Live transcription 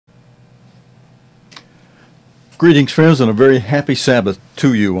Greetings, friends, and a very happy Sabbath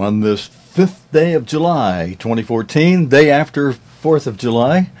to you on this 5th day of July, 2014, day after 4th of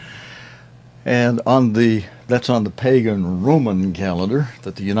July. And that's on the pagan Roman calendar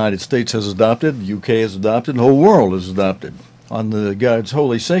that the United States has adopted, the UK has adopted, the whole world has adopted. On the God's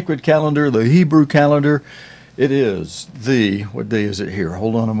holy sacred calendar, the Hebrew calendar, it is what day is it here?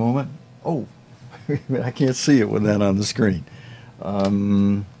 Hold on a moment. Oh, I can't see it with that on the screen.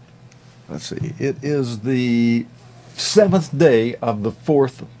 Let's see. It is the 7th day of the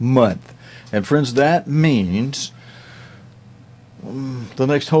 4th month. And friends, that means the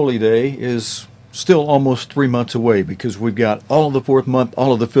next holy day is still almost 3 months away, because we've got all of the 4th month,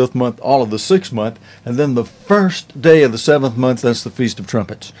 all of the 5th month, all of the 6th month, and then the first day of the 7th month, that's the Feast of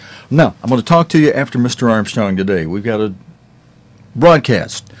Trumpets. Now, I'm going to talk to you after Mr. Armstrong today. We've got a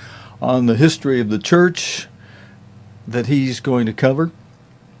broadcast on the history of the church that he's going to cover.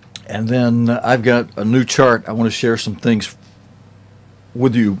 And then I've got a new chart. I want to share some things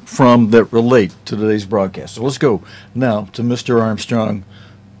with you that relate to today's broadcast. So let's go now to Mr. Armstrong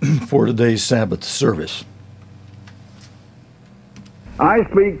for today's Sabbath service. I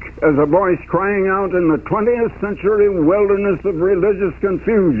speak as a voice crying out in the 20th century wilderness of religious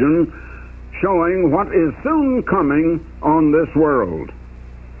confusion, showing what is soon coming on this world.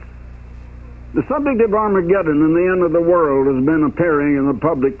 The subject of Armageddon and the end of the world has been appearing in the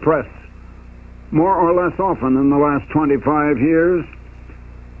public press more or less often in the last 25 years.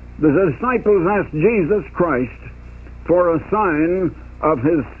 The disciples asked Jesus Christ for a sign of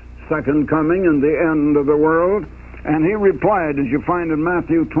his second coming and the end of the world, and he replied, as you find in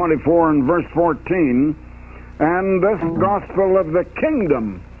Matthew 24 and verse 14, "And this gospel of the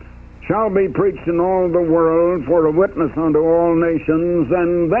kingdom shall be preached in all the world for a witness unto all nations,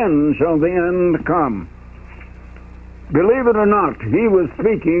 and then shall the end come." Believe it or not, he was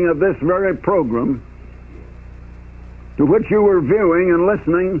speaking of this very program to which you were viewing and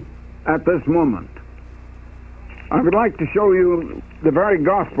listening at this moment. I would like to show you the very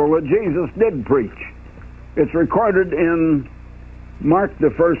gospel that Jesus did preach. It's recorded in Mark,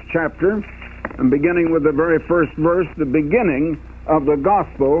 the 1st chapter, and beginning with the very first verse, the beginning of the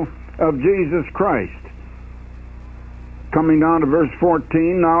gospel of Jesus Christ. Coming down to verse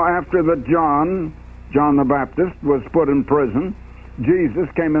 14, "Now after that John the Baptist, was put in prison, Jesus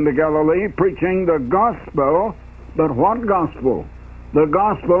came into Galilee preaching the gospel." But what gospel? The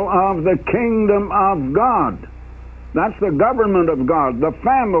gospel of the kingdom of God. That's the government of God, the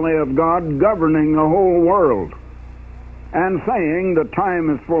family of God governing the whole world. And saying the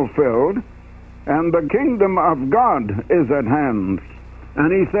time is fulfilled and the kingdom of God is at hand. And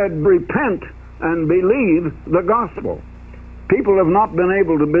he said, "Repent and believe the gospel." People have not been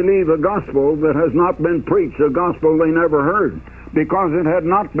able to believe a gospel that has not been preached, a gospel they never heard, because it had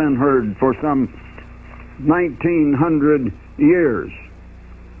not been heard for some 1900 years.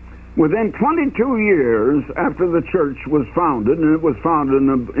 Within 22 years after the church was founded, and it was founded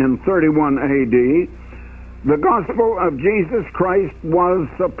in 31 AD, the gospel of Jesus Christ was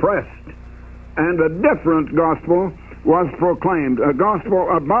suppressed, and a different gospel was proclaimed, a gospel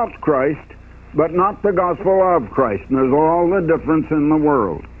about Christ, but not the gospel of Christ. And there's all the difference in the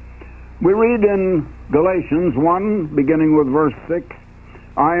world. We read in Galatians 1, beginning with verse 6,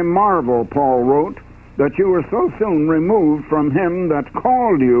 "I marvel," Paul wrote, "that you were so soon removed from him that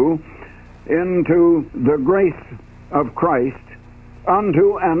called you into the grace of Christ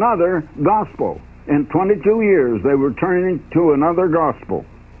unto another gospel." In 22 years they were turning to another gospel,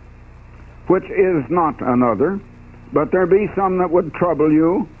 which is not another, but there be some that would trouble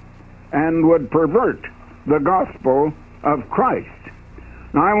you and would pervert the gospel of Christ.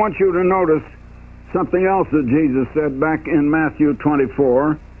 Now I want you to notice something else that Jesus said back in Matthew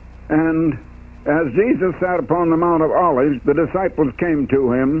 24. "And as Jesus sat upon the Mount of Olives, the disciples came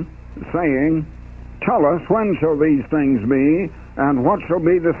to him, saying, Tell us, when shall these things be, and what shall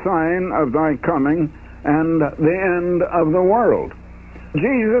be the sign of thy coming and the end of the world?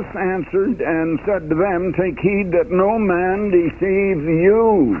 Jesus answered and said to them, Take heed that no man deceive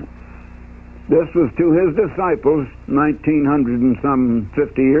you." This was to his disciples 1900 and some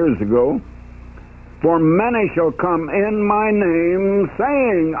 50 years ago. "For many shall come in my name,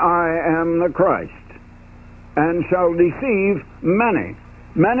 saying, I am the Christ, and shall deceive many."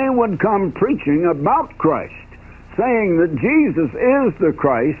 Many would come preaching about Christ, saying that Jesus is the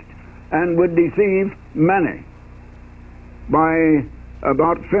Christ, and would deceive many. By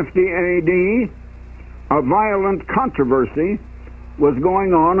about 50 AD, a violent controversy was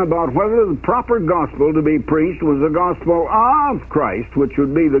going on about whether the proper gospel to be preached was the gospel of Christ, which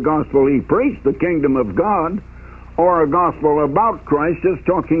would be the gospel he preached, the kingdom of God, or a gospel about Christ, just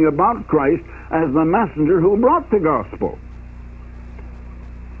talking about Christ as the messenger who brought the gospel.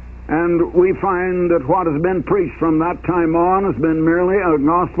 And we find that what has been preached from that time on has been merely a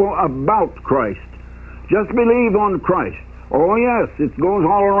gospel about Christ. Just believe on Christ. Oh yes, it goes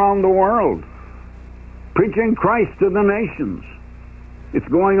all around the world, preaching Christ to the nations. It's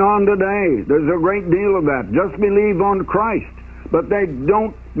going on today. There's a great deal of that. Just believe on Christ. But they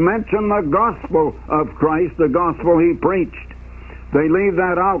don't mention the gospel of Christ, the gospel He preached. They leave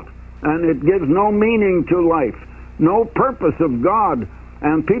that out, and it gives no meaning to life, no purpose of God,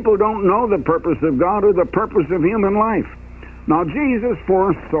 and people don't know the purpose of God or the purpose of human life. Now, Jesus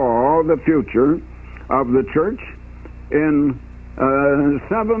foresaw the future of the church in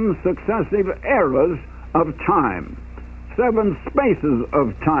 7 successive eras of time. 7 spaces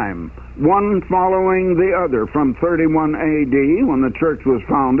of time, one following the other, from 31 AD, when the church was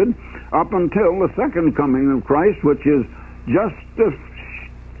founded, up until the second coming of Christ, which is just a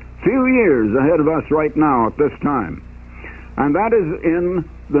few years ahead of us right now at this time. And that is in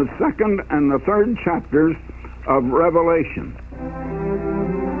the 2nd and the 3rd chapters of Revelation.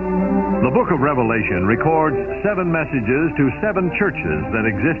 The book of Revelation records 7 messages to 7 churches that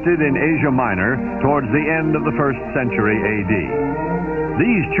existed in Asia Minor towards the end of the 1st century AD.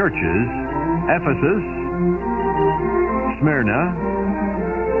 These churches, Ephesus, Smyrna,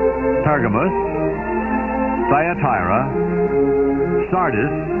 Pergamos, Thyatira,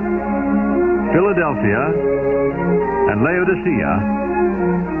 Sardis, Philadelphia, and Laodicea,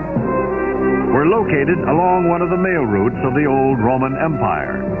 were located along one of the mail routes of the old Roman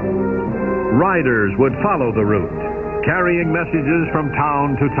Empire. Riders would follow the route, carrying messages from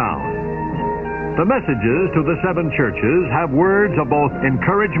town to town. The messages to the 7 churches have words of both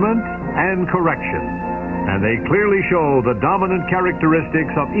encouragement and correction, and they clearly show the dominant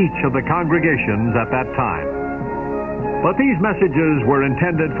characteristics of each of the congregations at that time. But these messages were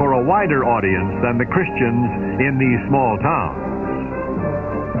intended for a wider audience than the Christians in these small towns.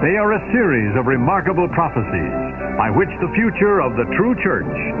 They are a series of remarkable prophecies by which the future of the true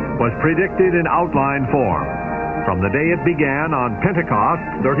church was predicted in outline form, from the day it began on Pentecost,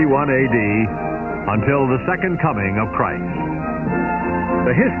 31 AD, until the second coming of Christ.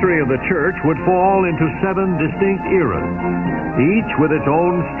 The history of the church would fall into 7 distinct eras, each with its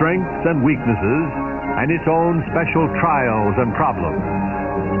own strengths and weaknesses, and its own special trials and problems.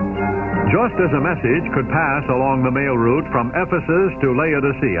 Just as a message could pass along the mail route from Ephesus to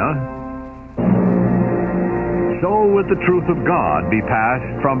Laodicea, so would the truth of God be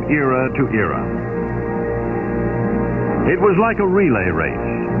passed from era to era. It was like a relay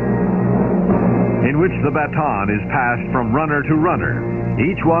race, in which the baton is passed from runner to runner,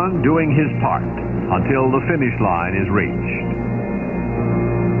 each one doing his part until the finish line is reached.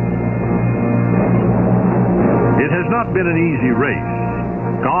 It has not been an easy race.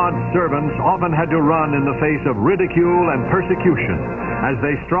 God's servants often had to run in the face of ridicule and persecution as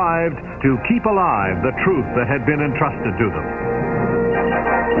they strived to keep alive the truth that had been entrusted to them.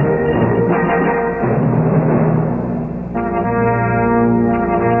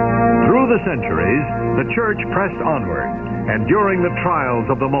 Through the centuries, the church pressed onward, enduring the trials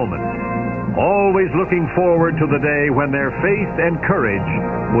of the moment, always looking forward to the day when their faith and courage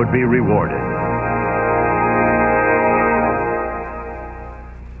would be rewarded.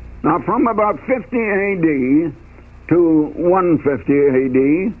 Now, from about 50 AD to 150 AD,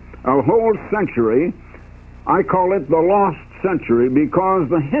 a whole century, I call it the lost century, because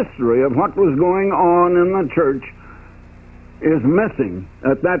the history of what was going on in the church is missing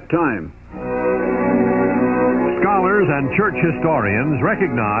at that time. Scholars and church historians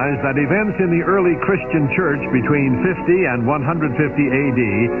recognize that events in the early Christian church between 50 and 150 AD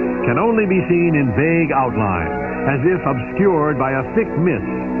can only be seen in vague outline, as if obscured by a thick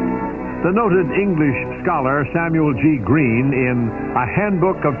mist. The noted English scholar Samuel G. Green, in A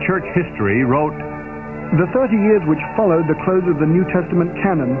Handbook of Church History, wrote, "The 30 years which followed the close of the New Testament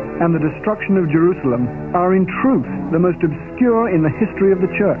canon and the destruction of Jerusalem are in truth the most obscure in the history of the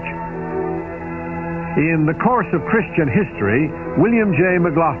church." In The Course of Christian History, William J.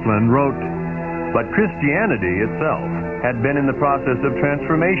 McLaughlin wrote, "But Christianity itself had been in the process of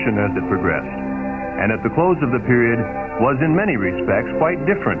transformation as it progressed, and at the close of the period was in many respects quite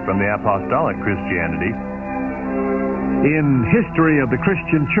different from the apostolic Christianity." In History of the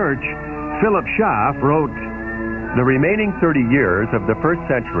Christian Church, Philip Schaff wrote, "The remaining 30 years of the 1st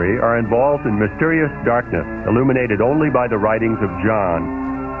century are involved in mysterious darkness, illuminated only by the writings of John.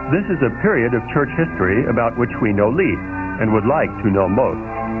 This is a period of church history about which we know least and would like to know most."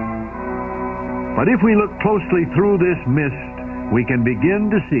 But if we look closely through this mist, we can begin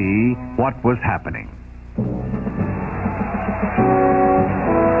to see what was happening.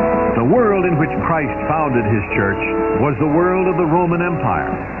 world in which Christ founded his church was the world of the Roman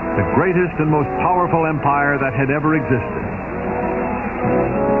Empire, the greatest and most powerful empire that had ever existed.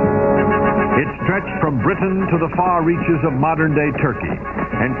 It stretched from Britain to the far reaches of modern-day Turkey,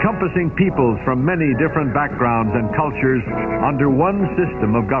 encompassing peoples from many different backgrounds and cultures under one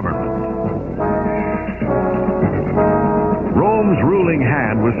system of government. Rome's ruling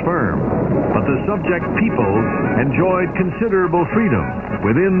hand was firm, but the subject peoples enjoyed considerable freedom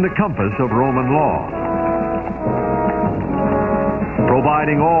within the compass of Roman law.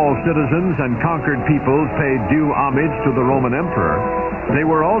 Providing all citizens and conquered peoples paid due homage to the Roman emperor, they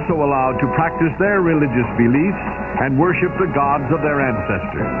were also allowed to practice their religious beliefs and worship the gods of their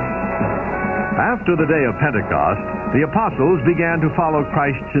ancestors. After the day of Pentecost, the apostles began to follow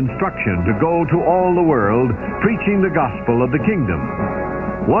Christ's instruction to go to all the world, preaching the gospel of the kingdom.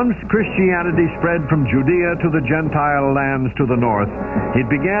 Once Christianity spread from Judea to the Gentile lands to the north, it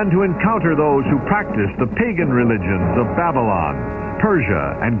began to encounter those who practiced the pagan religions of Babylon,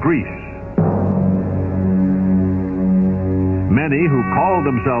 Persia, and Greece. Many who called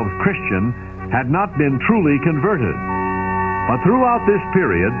themselves Christian had not been truly converted. But throughout this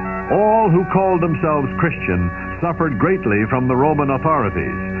period, all who called themselves Christian suffered greatly from the Roman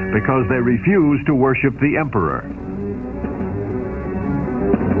authorities because they refused to worship the emperor.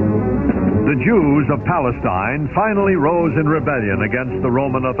 The Jews of Palestine finally rose in rebellion against the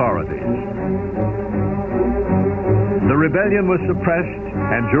Roman authorities. The rebellion was suppressed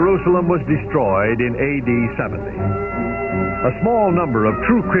and Jerusalem was destroyed in AD 70. A small number of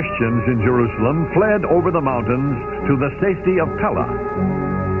true Christians in Jerusalem fled over the mountains to the safety of Pella.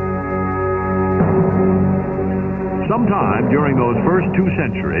 Sometime during those first 2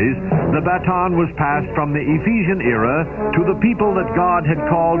 centuries, the baton was passed from the Ephesian era to the people that God had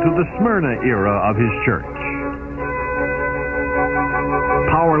called to the Smyrna era of his church.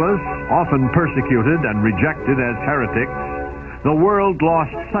 Powerless, often persecuted and rejected as heretics, the world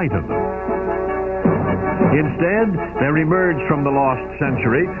lost sight of them. Instead, there emerged from the lost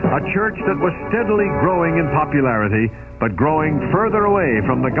century a church that was steadily growing in popularity, but growing further away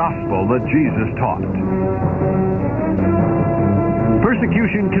from the gospel that Jesus taught.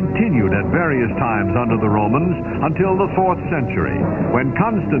 Persecution continued at various times under the Romans until the 4th century, when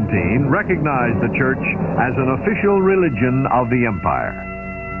Constantine recognized the church as an official religion of the empire.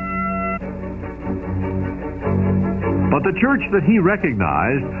 But the church that he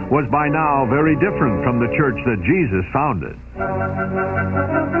recognized was by now very different from the church that Jesus founded.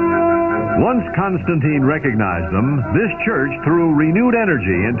 Once Constantine recognized them, this church threw renewed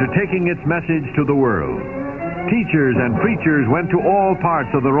energy into taking its message to the world. Teachers and preachers went to all parts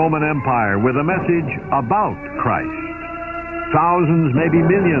of the Roman Empire with a message about Christ. Thousands, maybe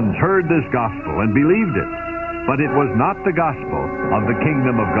millions, heard this gospel and believed it, but it was not the gospel of the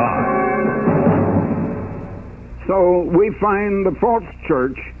kingdom of God. So we find the false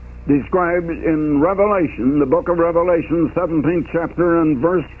church described in Revelation, the book of Revelation, 17th chapter and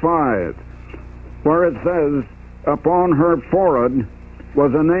verse 5, where it says, "Upon her forehead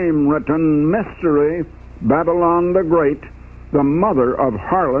was a name written, Mystery, Babylon the Great, the mother of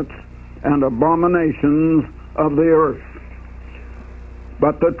harlots and abominations of the earth."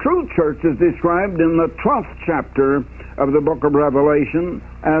 But the true church is described in the 12th chapter of the book of Revelation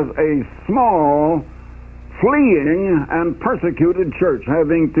as a small, fleeing and persecuted church,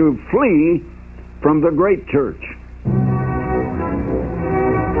 having to flee from the great church.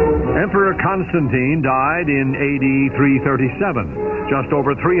 Emperor Constantine died in AD 337, just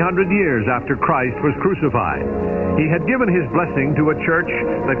over 300 years after Christ was crucified. He had given his blessing to a church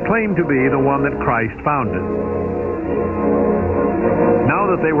that claimed to be the one that Christ founded. Now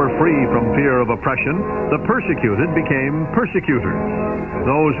that they were free from fear of oppression, the persecuted became persecutors.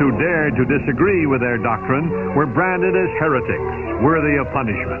 Those who dared to disagree with their doctrine were branded as heretics, worthy of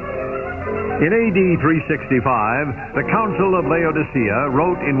punishment. In AD 365, the Council of Laodicea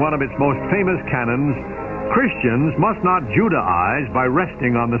wrote in one of its most famous canons, "Christians must not Judaize by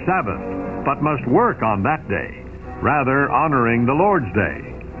resting on the Sabbath, but must work on that day, rather honoring the Lord's day.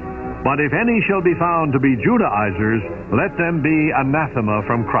 But if any shall be found to be Judaizers, let them be anathema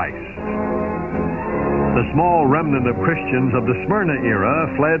from Christ." The small remnant of Christians of the Smyrna era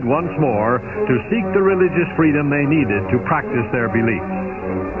fled once more to seek the religious freedom they needed to practice their beliefs.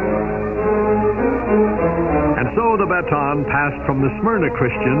 And so the baton passed from the Smyrna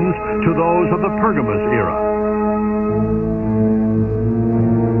Christians to those of the Pergamos era.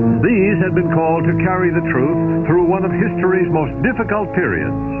 These had been called to carry the truth through one of history's most difficult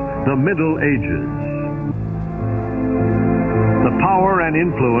periods, the Middle Ages. The power and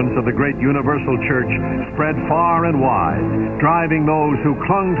influence of the great universal church spread far and wide, driving those who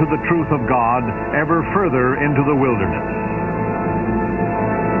clung to the truth of God ever further into the wilderness.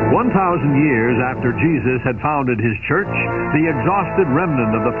 1,000 years after Jesus had founded his church, the exhausted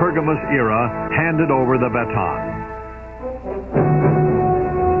remnant of the Pergamus era handed over the baton.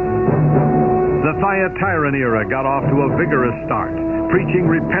 The Thyatiran era got off to a vigorous start, preaching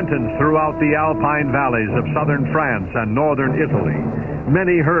repentance throughout the alpine valleys of southern France and northern Italy.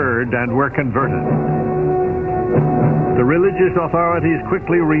 Many heard and were converted. The religious authorities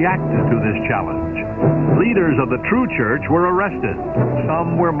quickly reacted to this challenge. Leaders of the true church were arrested.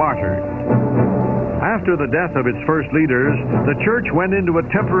 Some were martyred. After the death of its first leaders, the church went into a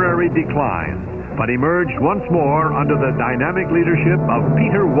temporary decline, but emerged once more under the dynamic leadership of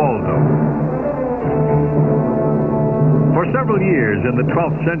Peter Waldo. For several years in the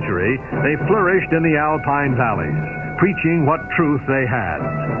 12th century, they flourished in the Alpine valleys, preaching what truth they had.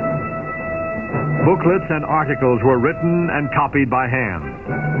 Booklets and articles were written and copied by hand.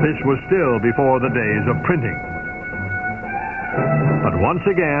 This was still before the days of printing. But once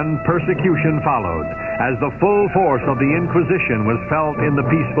again, persecution followed, as the full force of the Inquisition was felt in the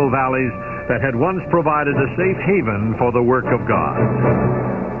peaceful valleys that had once provided a safe haven for the work of God.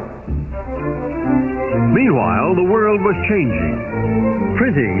 Meanwhile, the world was changing.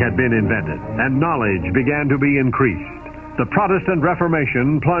 Printing had been invented, and knowledge began to be increased. The Protestant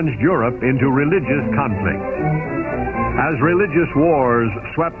Reformation plunged Europe into religious conflict. As religious wars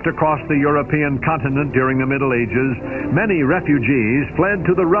swept across the European continent during the Middle Ages, many refugees fled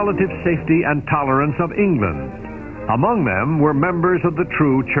to the relative safety and tolerance of England. Among them were members of the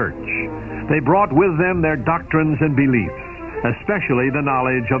true church. They brought with them their doctrines and beliefs, especially the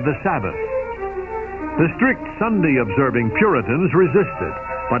knowledge of the Sabbath. The strict Sunday-observing Puritans resisted,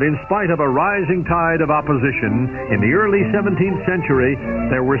 but in spite of a rising tide of opposition, in the early 17th century,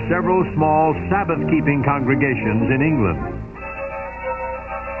 there were several small Sabbath-keeping congregations in England.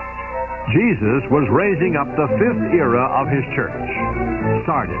 Jesus was raising up the fifth era of his church,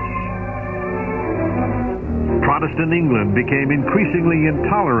 Sardis. Protestant England became increasingly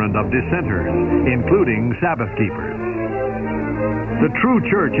intolerant of dissenters, including Sabbath keepers. The true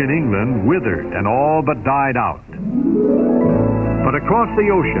church in England withered and all but died out. But across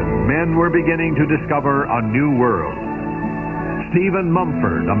the ocean, men were beginning to discover a new world. Stephen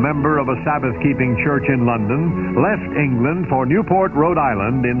Mumford, a member of a Sabbath-keeping church in London, left England for Newport, Rhode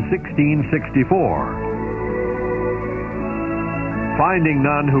Island in 1664. Finding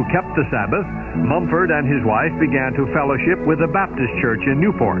none who kept the Sabbath, Mumford and his wife began to fellowship with the Baptist church in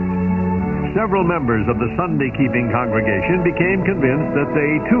Newport. Several members of the Sunday-keeping congregation became convinced that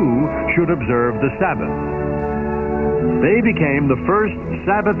they, too, should observe the Sabbath. They became the first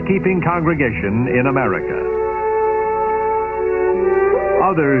Sabbath-keeping congregation in America.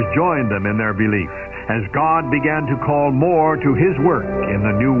 Others joined them in their belief as God began to call more to his work in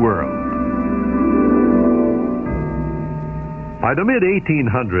the New World. By the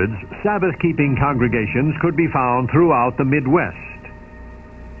mid-1800s, Sabbath-keeping congregations could be found throughout the Midwest.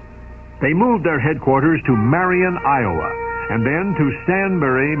 They moved their headquarters to Marion, Iowa, and then to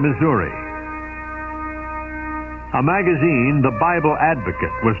Stanbury, Missouri. A magazine, The Bible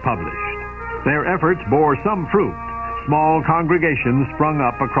Advocate, was published. Their efforts bore some fruit. Small congregations sprung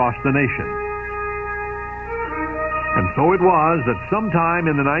up across the nation. And so it was that sometime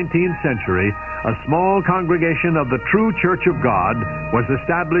in the 19th century, a small congregation of the true Church of God was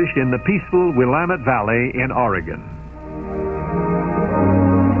established in the peaceful Willamette Valley in Oregon.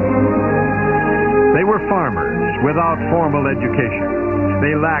 They were farmers without formal education.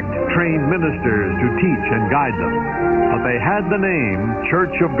 They lacked trained ministers to teach and guide them. But they had the name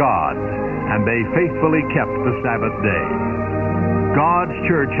Church of God, and they faithfully kept the Sabbath day. God's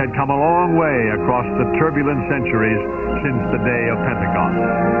church had come a long way across the turbulent centuries since the day of Pentecost.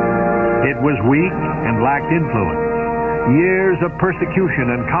 It was weak and lacked influence. Years of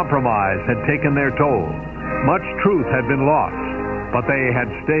persecution and compromise had taken their toll. Much truth had been lost, but they had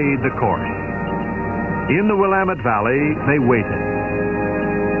stayed the course. In the Willamette Valley, they waited.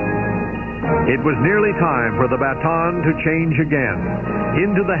 It was nearly time for the baton to change again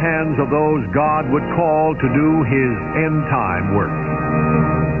into the hands of those God would call to do his end-time work.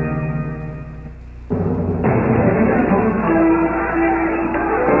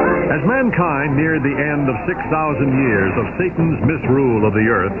 As mankind neared the end of 6,000 years of Satan's misrule of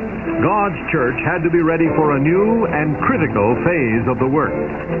the earth, God's church had to be ready for a new and critical phase of the work.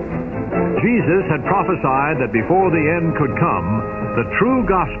 Jesus had prophesied that before the end could come, the true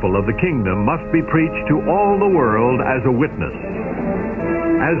gospel of the kingdom must be preached to all the world as a witness.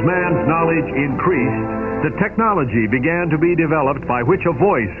 As man's knowledge increased, the technology began to be developed by which a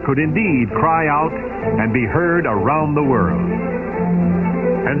voice could indeed cry out and be heard around the world.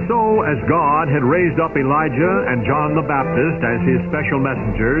 And so, as God had raised up Elijah and John the Baptist as his special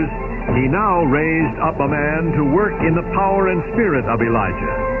messengers, he now raised up a man to work in the power and spirit of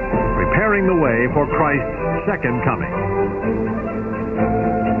Elijah, preparing the way for Christ's second coming.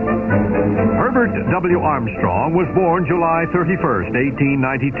 Herbert W. Armstrong was born July 31st,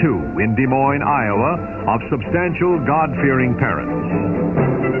 1892, in Des Moines, Iowa, of substantial God-fearing parents.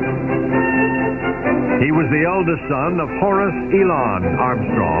 He was the eldest son of Horace Elon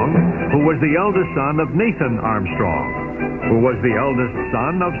Armstrong, who was the eldest son of Nathan Armstrong, who was the eldest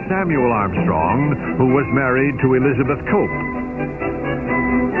son of Samuel Armstrong, who was married to Elizabeth Cope.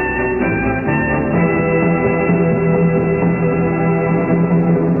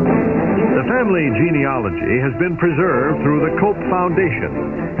 The family genealogy has been preserved through the Cope Foundation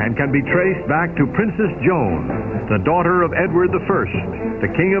and can be traced back to Princess Joan, the daughter of Edward I,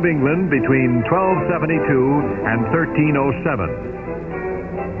 the King of England between 1272 and 1307.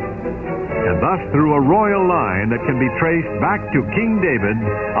 And thus through a royal line that can be traced back to King David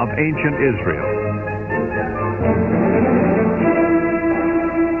of ancient Israel.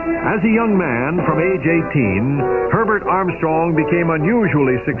 As a young man from age 18, Herbert Armstrong became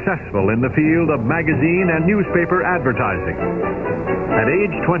unusually successful in the field of magazine and newspaper advertising. At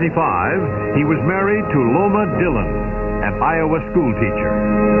age 25, he was married to Loma Dillon, an Iowa schoolteacher.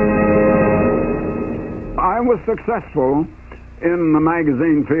 I was successful in the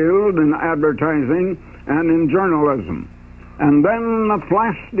magazine field, in advertising, and in journalism. And then the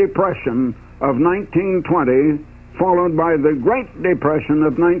flash depression of 1920, followed by the Great Depression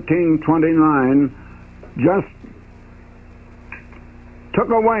of 1929, just took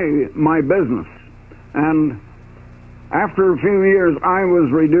away my business. And after a few years, I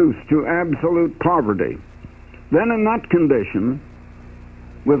was reduced to absolute poverty. Then in that condition,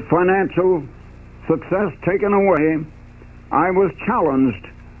 with financial success taken away, I was challenged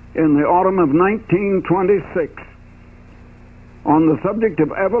in the autumn of 1926 on the subject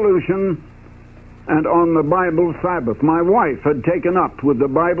of evolution and on the Bible Sabbath. My wife had taken up with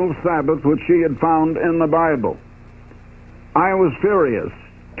the Bible Sabbath, which she had found in the Bible. I was furious.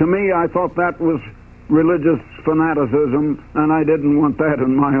 To me, I thought that was religious fanaticism, and I didn't want that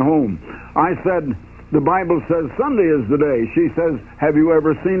in my home. I said, the Bible says Sunday is the day. She says, have you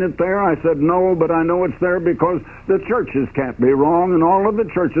ever seen it there? I said, no, but I know it's there because the churches can't be wrong, and all of the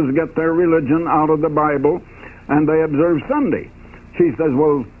churches get their religion out of the Bible, and they observe Sunday. She says,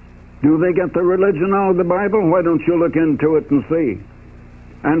 well, do they get their religion out of the Bible? Why don't you look into it and see?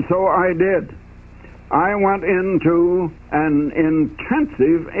 And so I did. I went into an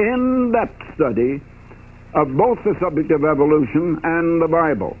intensive, in-depth study of both the subject of evolution and the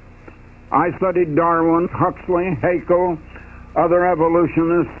Bible. I studied Darwin, Huxley, Haeckel, other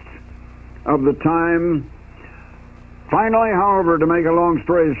evolutionists of the time. Finally, however, to make a long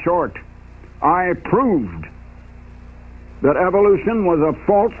story short, I proved that evolution was a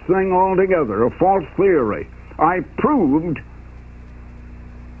false thing altogether, a false theory. I proved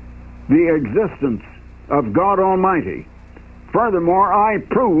the existence of God Almighty. Furthermore, I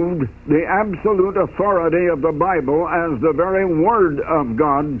proved the absolute authority of the Bible as the very Word of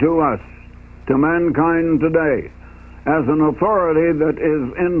God to us, to mankind today, as an authority that is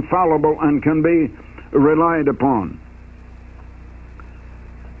infallible and can be relied upon.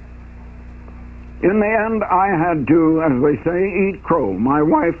 In the end, I had to, as they say, eat crow. My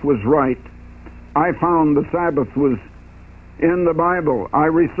wife was right. I found the Sabbath was in the Bible. I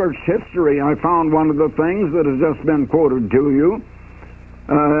researched history. I found one of the things that has just been quoted to you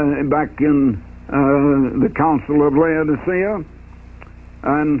back in the Council of Laodicea.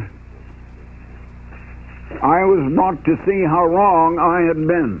 And I was brought to see how wrong I had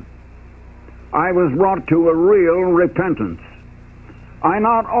been. I was brought to a real repentance. I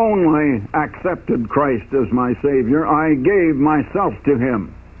not only accepted Christ as my Savior, I gave myself to Him.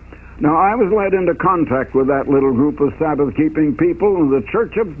 Now, I was led into contact with that little group of Sabbath-keeping people in the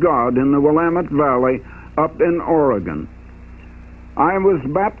Church of God in the Willamette Valley up in Oregon. I was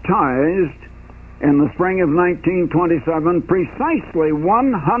baptized in the spring of 1927, precisely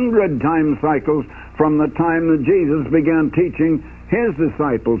 100 time cycles from the time that Jesus began teaching His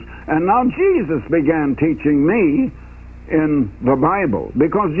disciples. And now Jesus began teaching me in the Bible,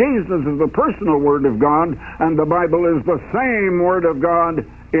 because Jesus is the personal Word of God, and the Bible is the same Word of God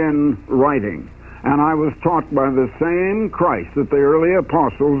in writing. And I was taught by the same Christ that the early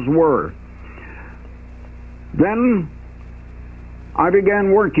apostles were. Then I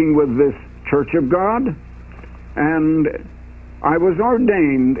began working with this Church of God, and I was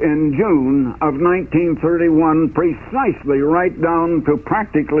ordained in June of 1931, precisely right down to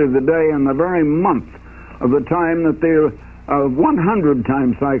practically the day and the very month of the time that the 100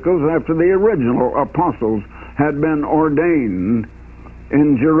 time cycles after the original apostles had been ordained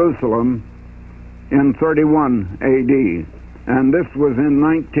in Jerusalem in 31 AD. And this was in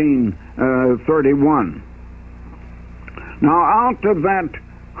 1931. Now, out of that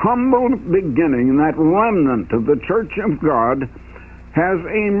humble beginning, that remnant of the Church of God, has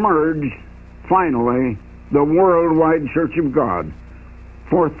emerged, finally, the worldwide Church of God.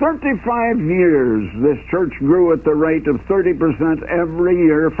 For 35 years, this church grew at the rate of 30% every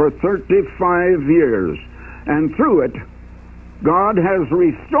year for 35 years. And through it, God has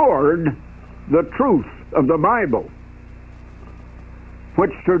restored the truth of the Bible,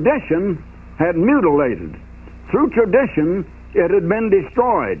 which tradition had mutilated. Through tradition, it had been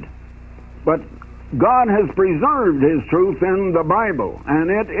destroyed. But God has preserved His truth in the Bible,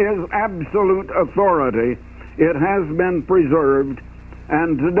 and it is absolute authority. It has been preserved,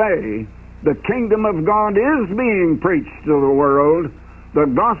 and today the kingdom of God is being preached to the world. The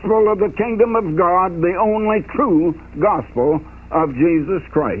gospel of the kingdom of God, the only true gospel of Jesus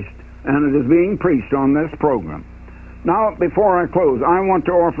Christ, and it is being preached on this program. Now, before I close, I want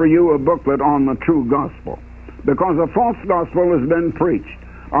to offer you a booklet on the true gospel, because a false gospel has been preached.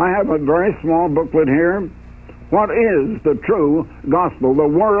 I have a very small booklet here. What is the true gospel? The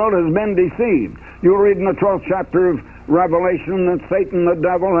world has been deceived. You'll read in the 12th chapter of Revelation that Satan, the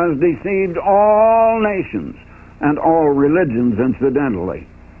devil, has deceived all nations and all religions, incidentally.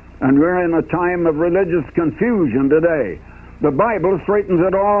 And we're in a time of religious confusion today. The Bible straightens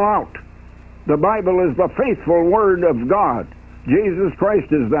it all out. The Bible is the faithful Word of God. Jesus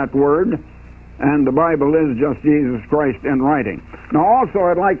Christ is that Word, and the Bible is just Jesus Christ in writing. Now, also,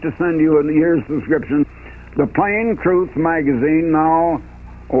 I'd like to send you a year's subscription. The Plain Truth magazine, now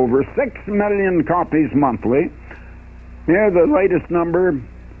over 6 million copies monthly. Here, the latest number.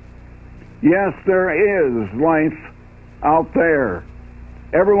 Yes, there is life out there.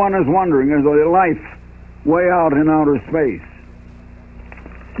 Everyone is wondering, is there life way out in outer space?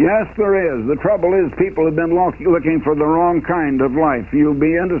 Yes, there is. The trouble is people have been looking for the wrong kind of life. You'll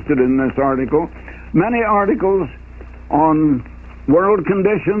be interested in this article. Many articles on world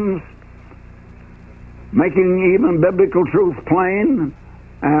conditions, making even biblical truth plain,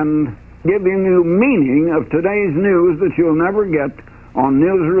 and giving you meaning of today's news that you'll never get on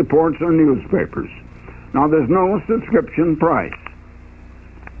news reports or newspapers. Now, there's no subscription price.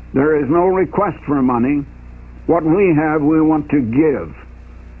 There is no request for money. What we have, we want to give.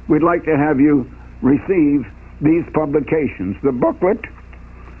 We'd like to have you receive these publications. The booklet,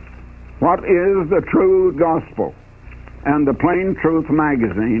 What is the True Gospel? And the Plain Truth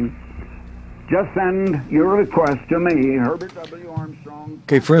magazine. Just send your request to me, Herbert W. Armstrong.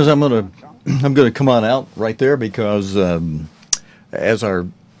 Okay, friends, I'm gonna come on out right there because as our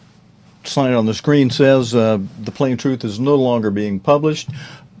sign on the screen says, the Plain Truth is no longer being published.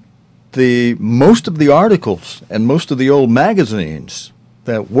 Most of the articles and most of the old magazines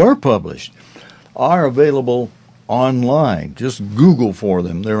that were published are available online. Just Google for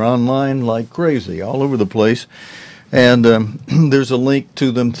them. They're online like crazy all over the place. And there's a link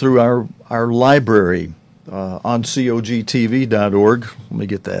to them through our library on cogtv.org. Let me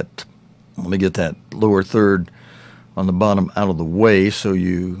get that lower third on the bottom out of the way so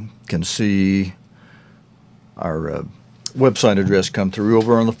you can see our website address come through.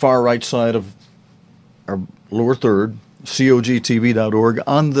 Over on the far right side of our lower third, cogtv.org.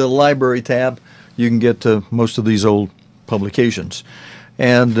 On the library tab, you can get to most of these old publications.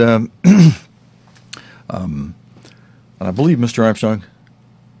 And I believe Mr. Armstrong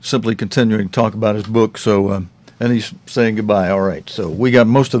simply continuing to talk about his book, so and he's saying goodbye. All right, so we got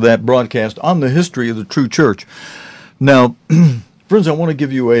most of that broadcast on the history of the true church. Now, friends, I want to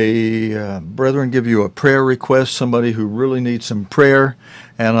give you give you a prayer request, somebody who really needs some prayer,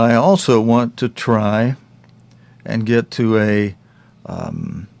 and I also want to try and get to a, how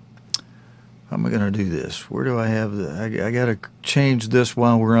am I going to do this? Where do I have I got to change this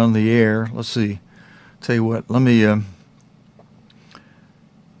while we're on the air. Let's see. Tell you what, let me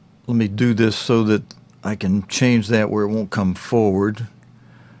do this so that I can change that where it won't come forward.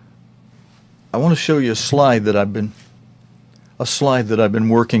 I want to show you a slide that I've been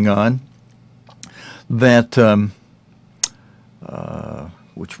working on. That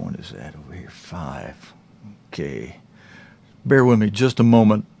which one is that over here? 5. Okay, bear with me just a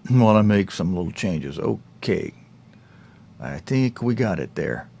moment while I make some little changes. Okay, I think we got it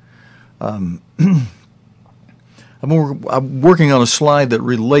there. I'm working on a slide that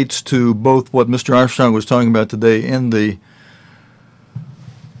relates to both what Mr. Armstrong was talking about today in the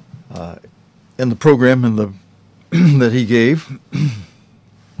in the program that he gave.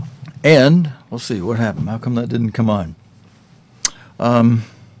 And let's see what happened. How come that didn't come on? And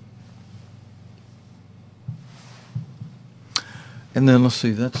then let's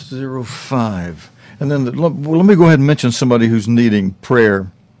see, that's 05. And then let me go ahead and mention somebody who's needing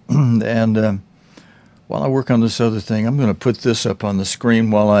prayer. And while I work on this other thing, I'm going to put this up on the screen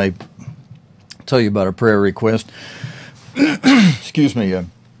while I tell you about a prayer request. Excuse me.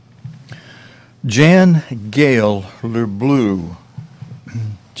 Jan Gale LeBleu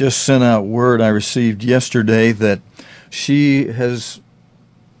just sent out word I received yesterday that she has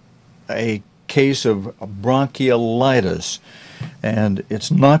a case of bronchiolitis, and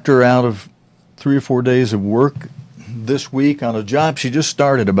it's knocked her out of 3 or 4 days of work this week on a job she just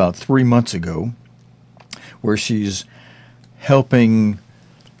started about 3 months ago, where she's helping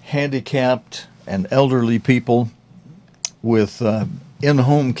handicapped and elderly people with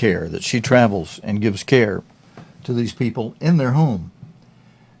in-home care, that she travels and gives care to these people in their home.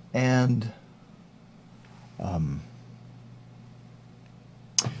 And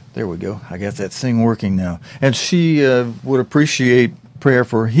there we go. I got that thing working now. And she would appreciate prayer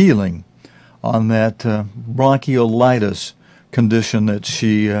for healing on that bronchiolitis condition that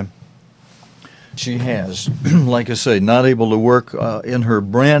she has. Like I say, not able to work in her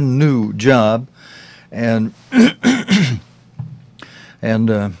brand new job, and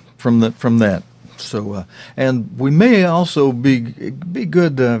from that. So, and we may also be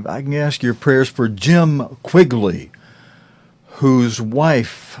good. I can ask your prayers for Jim Quigley, whose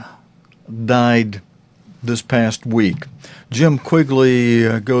wife died this past week. Jim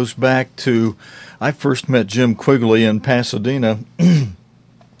Quigley goes back to, I first met Jim Quigley in Pasadena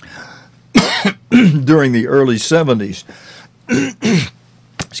during the early 70s.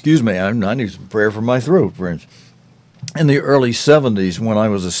 Excuse me, I need some prayer for my throat, friends. In the early 70s, when I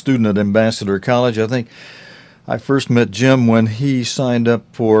was a student at Ambassador College, I think I first met Jim when he signed up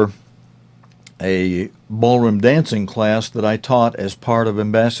for a ballroom dancing class that I taught as part of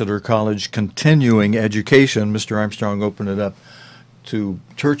Ambassador College continuing education. Mr. Armstrong opened it up to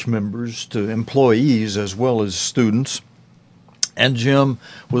church members, to employees, as well as students. And Jim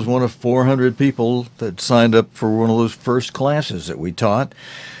was one of 400 people that signed up for one of those first classes that we taught.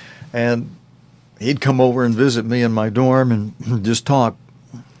 And he'd come over and visit me in my dorm and just talk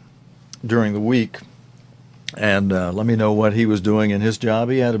during the week and let me know what he was doing in his job.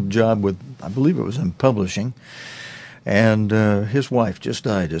 He had a job with, I believe it was in publishing. And his wife just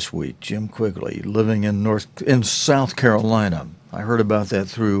died this week, Jim Quigley, living in South Carolina. I heard about that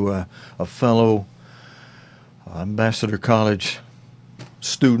through a fellow Ambassador College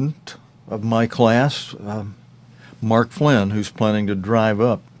student of my class, Mark Flynn, who's planning to drive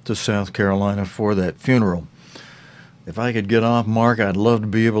up to South Carolina for that funeral. If I could get off, Mark, I'd love to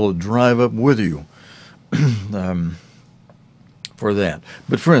be able to drive up with you for that.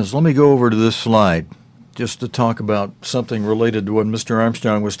 But friends, let me go over to this slide just to talk about something related to what Mr.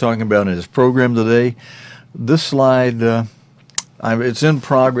 Armstrong was talking about in his program today. This slide, it's in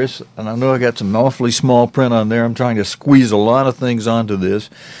progress, and I know I got some awfully small print on there. I'm trying to squeeze a lot of things onto this.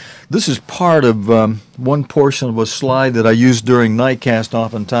 This is part of one portion of a slide that I use during Nightcast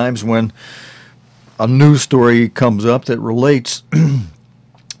oftentimes when a news story comes up that relates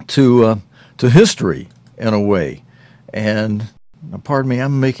to history in a way. And pardon me,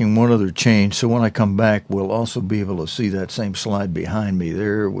 I'm making one other change, so when I come back, we'll also be able to see that same slide behind me.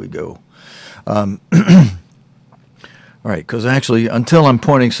 There we go. All right, because actually, until I'm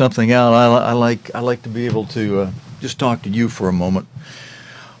pointing something out, I like to be able to just talk to you for a moment,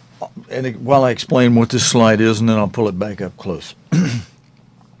 and while I explain what this slide is, and then I'll pull it back up close.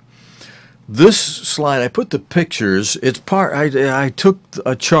 This slide, I put the pictures. It's part. I took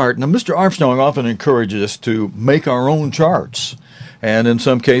a chart. Now, Mr. Armstrong often encourages us to make our own charts, and in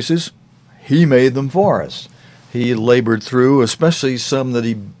some cases, he made them for us. He labored through, especially some that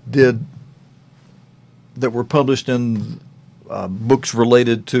he did that were published in booklets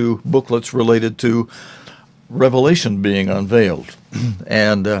related to Revelation being unveiled.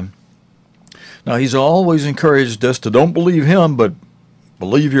 And now he's always encouraged us to don't believe him, but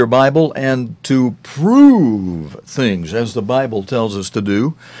believe your Bible and to prove things as the Bible tells us to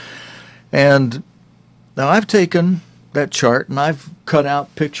do. And now I've taken that chart and I've cut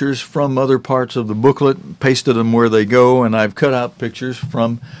out pictures from other parts of the booklet, pasted them where they go, and I've cut out pictures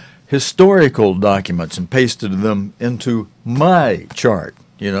from historical documents and pasted them into my chart,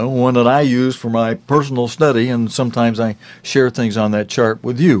 one that I use for my personal study, and sometimes I share things on that chart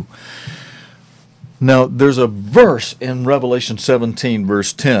with you. Now, there's a verse in Revelation 17,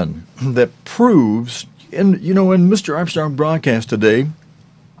 verse 10, that proves, in Mr. Armstrong broadcast today,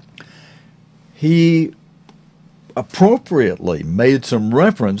 he appropriately made some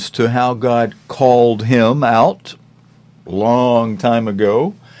reference to how God called him out a long time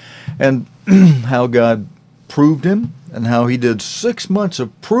ago, and how God proved him, and how he did 6 months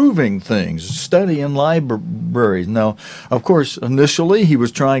of proving things, studying libraries. Now, of course, initially he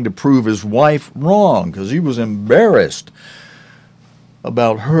was trying to prove his wife wrong because he was embarrassed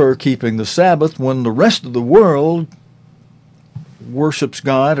about her keeping the Sabbath when the rest of the world worships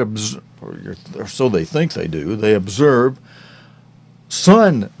God, or so they think they do. They observe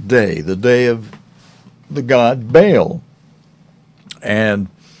Sunday, the day of the god Baal. And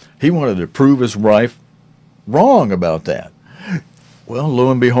he wanted to prove his wife wrong about that. Well,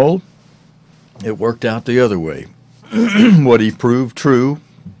 lo and behold, it worked out the other way. What he proved true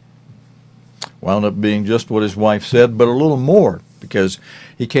wound up being just what his wife said, but a little more, because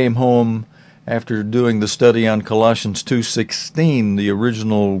he came home after doing the study on Colossians 2:16, the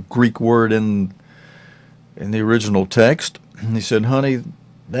original Greek word in the original text. And he said, honey,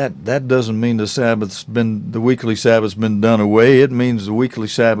 that doesn't mean the weekly Sabbath's been done away. It means the weekly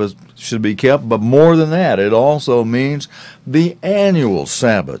Sabbath should be kept, but more than that, it also means the annual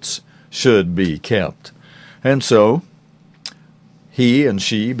Sabbaths should be kept. And so he and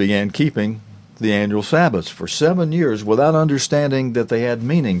she began keeping the annual Sabbaths for 7 years without understanding that they had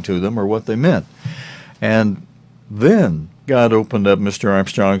meaning to them or what they meant. And then God opened up Mr.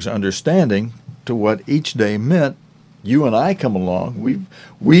 Armstrong's understanding to what each day meant. You and I come along.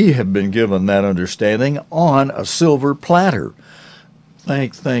 We have been given that understanding on a silver platter,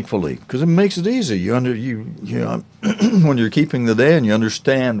 thankfully, because it makes it easy. When you're keeping the day and you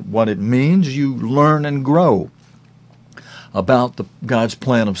understand what it means, you learn and grow about God's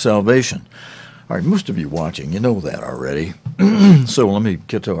plan of salvation. All right, most of you watching, you know that already. So let me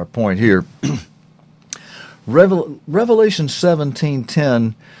get to our point here. Revelation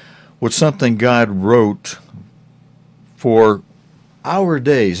 17:10 was something God wrote for our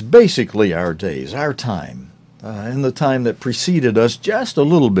days, basically our days, our time, in the time that preceded us just a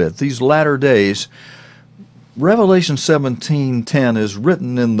little bit, these latter days. Revelation 17:10 is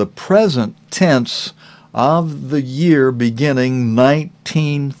written in the present tense of the year beginning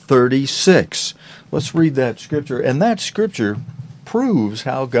 1936. Let's read that scripture, and that scripture proves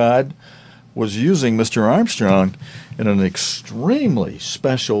how God was using Mr. Armstrong in an extremely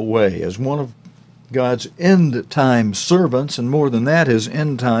special way as one of God's end-time servants, and more than that, his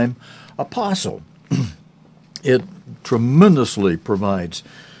end-time apostle. It tremendously provides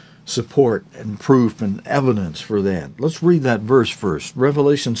support and proof and evidence for that. Let's read that verse first.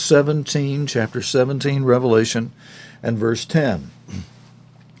 Revelation 17, chapter 17, Revelation, and verse 10.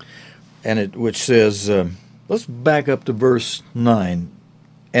 And which says, let's back up to verse 9.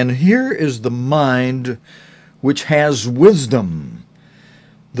 And here is the mind which has wisdom.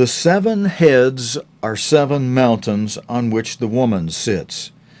 The 7 heads are 7 mountains on which the woman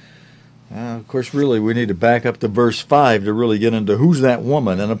sits. Of course, really, we need to back up to verse 5 to really get into who's that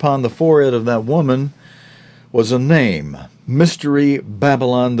woman. And upon the forehead of that woman was a name, Mystery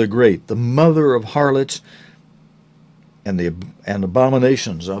Babylon the Great, the mother of harlots and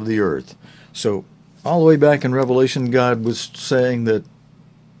abominations of the earth. So all the way back in Revelation, God was saying that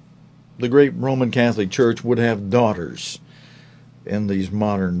the great Roman Catholic Church would have daughters in these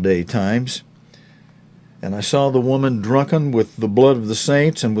modern day times. And I saw the woman drunken with the blood of the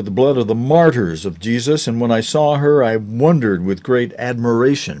saints and with the blood of the martyrs of Jesus. And when I saw her, I wondered with great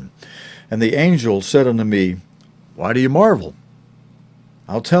admiration. And the angel said unto me, why do you marvel?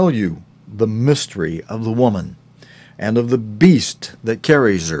 I'll tell you the mystery of the woman and of the beast that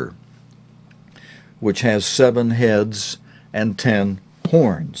carries her, which has 7 heads and 10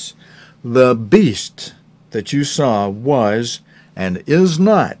 horns. The beast that you saw was and is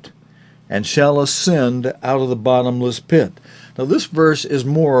not, and shall ascend out of the bottomless pit. Now this verse is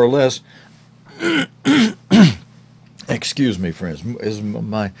more or less, excuse me, friends, is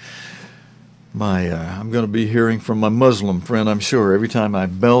I'm going to be hearing from my Muslim friend, I'm sure. Every time I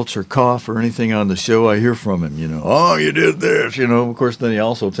belch or cough or anything on the show, I hear from him, oh, you did this, Of course, then he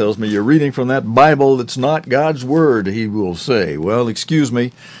also tells me, you're reading from that Bible that's not God's Word, he will say. Well, excuse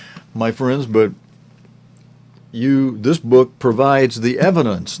me, my friends, but this book provides the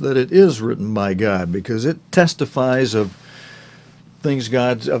evidence that it is written by God, because it testifies of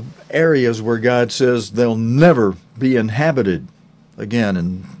of areas where God says they'll never be inhabited again,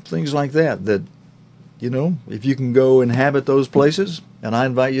 and things like that, if you can go inhabit those places, and I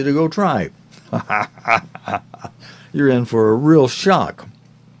invite you to go try, you're in for a real shock.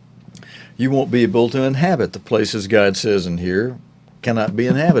 You won't be able to inhabit the places God says in here cannot be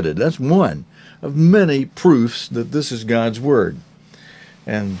inhabited. That's one of many proofs that this is God's Word.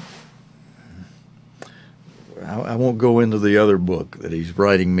 And I won't go into the other book that he's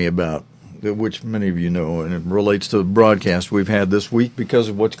writing me about, which many of you know, and it relates to the broadcast we've had this week because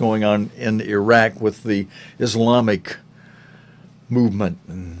of what's going on in Iraq with the Islamic movement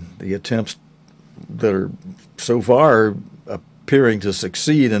and the attempts that are so far appearing to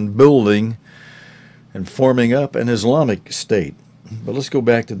succeed in building and forming up an Islamic state. But let's go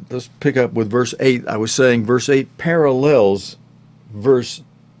back to, let's pick up with verse 8. I was saying verse 8 parallels verse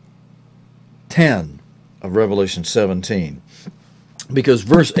 10 of Revelation 17. Because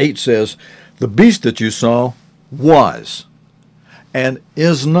verse 8 says, the beast that you saw was, and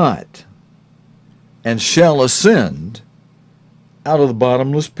is not, and shall ascend out of the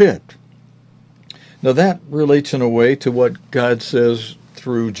bottomless pit. Now that relates in a way to what God says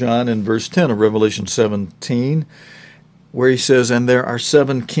through John in verse 10 of Revelation 17, where he says, and there are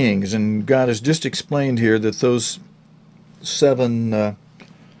 7 kings. And God has just explained here that those 7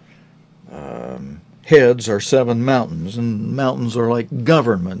 heads are 7 mountains, and mountains are like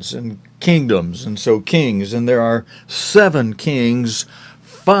governments and kingdoms, and so kings, and there are 7 kings,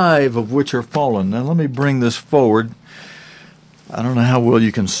 5 of which are fallen. Now let me bring this forward. I don't know how well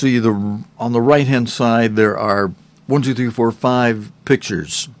you can see on the right hand side there are 1, 2, 3, 4, 5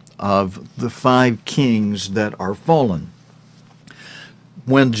 pictures of the 5 kings that are fallen.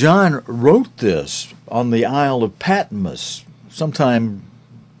 When John wrote this on the Isle of Patmos sometime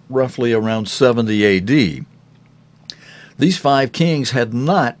roughly around 70 A.D., these 5 kings had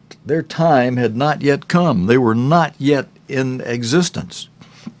not, their time had not yet come. They were not yet in existence.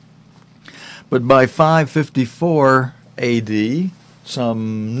 But by 554 A.D.,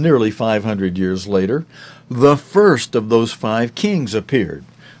 some nearly 500 years later, the first of those 5 kings appeared,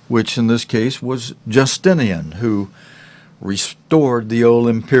 which in this case was Justinian, who restored the old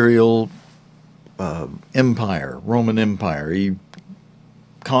imperial empire, Roman Empire. He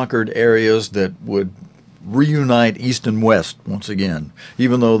conquered areas that would reunite East and West once again,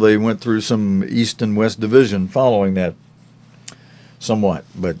 even though they went through some East and West division following that somewhat.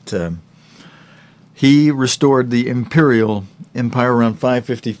 But he restored the imperial empire around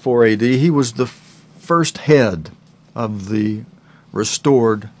 554 AD. He was the first head of the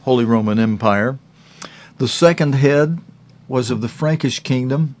restored Holy Roman Empire. The second head was of the Frankish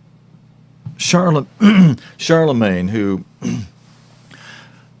kingdom, Charlemagne, who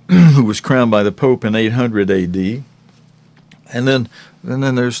was crowned by the Pope in 800 A.D. And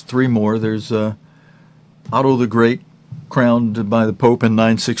then there's 3 more. There's Otto the Great, crowned by the Pope in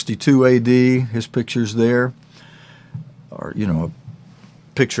 962 A.D. His picture's there, or, you know, a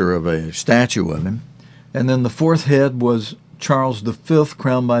picture of a statue of him. And then the 4th head was Charles V,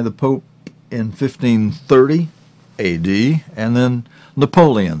 crowned by the Pope in 1530 A.D. And then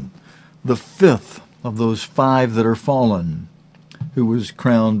Napoleon, the 5th of those 5 that are fallen, who was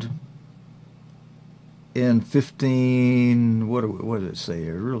crowned in 15, what does it say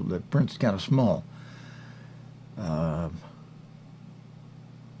here? The print's kind of small.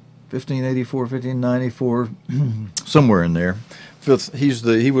 1584, 1594, somewhere in there.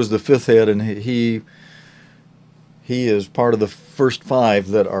 He was the 5th head, and he is part of the first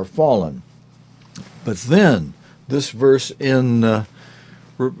 5 that are fallen. But then this verse in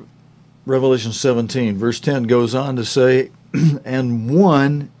Revelation 17, verse 10 goes on to say, and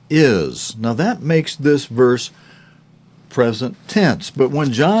one is. Now that makes this verse present tense, but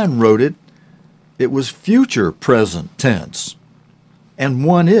when John wrote it, it was future present tense. And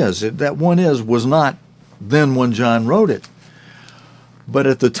one is. That one is was not then when John wrote it. But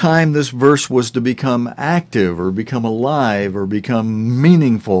at the time this verse was to become active or become alive or become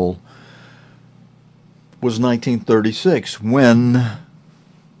meaningful was 1936, when,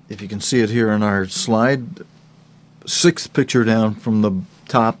 if you can see it here in our slide, 6th picture down from the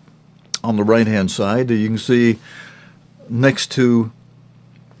top on the right-hand side, you can see next to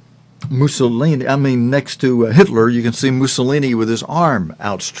Mussolini, next to Hitler, you can see Mussolini with his arm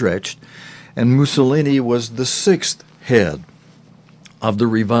outstretched, and Mussolini was the 6th head of the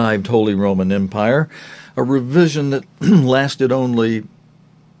revived Holy Roman Empire, a revision that lasted only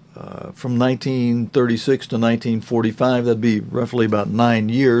from 1936 to 1945. That'd be roughly about 9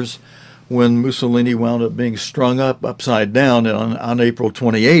 years, when Mussolini wound up being strung up upside down on April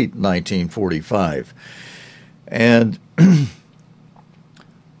 28, 1945. And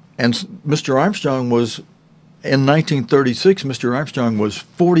Mr. Armstrong was, in 1936, Mr. Armstrong was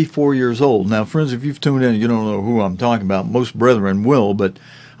 44 years old. Now, friends, if you've tuned in, you don't know who I'm talking about. Most brethren will, but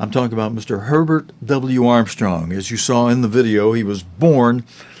I'm talking about Mr. Herbert W. Armstrong. As you saw in the video, he was born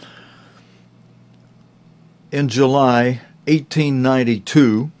in July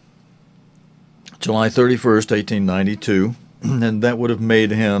 1892. July 31st, 1892, and that would have made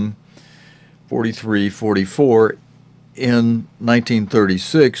him 43, 44 in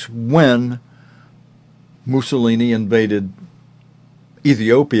 1936 when Mussolini invaded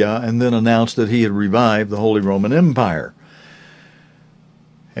Ethiopia and then announced that he had revived the Holy Roman Empire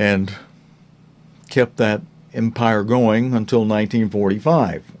and kept that empire going until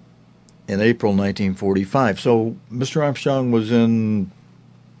 1945, in April 1945. So Mr. Armstrong was in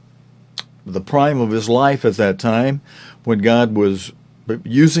the prime of his life at that time when God was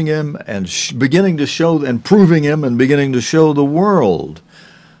using him and beginning to show and proving him and beginning to show the world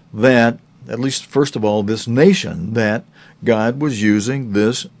that, at least first of all, this nation, that God was using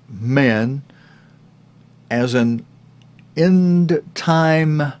this man as an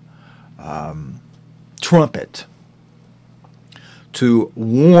end-time trumpet to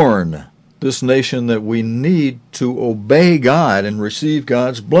warn this nation that we need to obey God and receive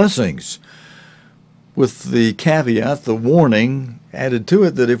God's blessings, with the caveat, the warning added to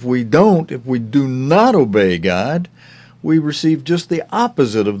it, that if we do not obey God, we receive just the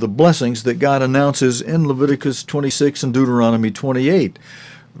opposite of the blessings that God announces in Leviticus 26 and Deuteronomy 28.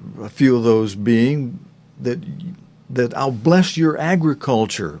 A few of those being that I'll bless your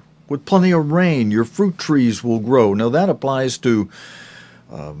agriculture with plenty of rain, your fruit trees will grow. Now that applies to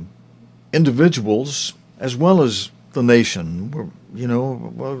individuals as well as the nation. You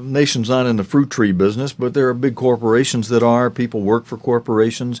know, well, the nation's not in the fruit tree business, but there are big corporations that are. People work for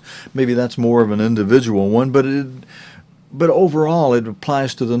corporations. Maybe that's more of an individual one, but overall it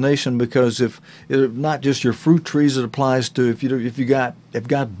applies to the nation, because if not just your fruit trees, it applies to if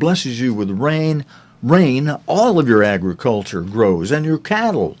God blesses you with rain, all of your agriculture grows and your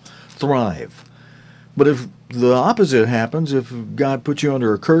cattle thrive. But if the opposite happens, if God puts you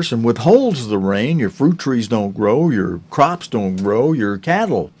under a curse and withholds the rain, your fruit trees don't grow, your crops don't grow, your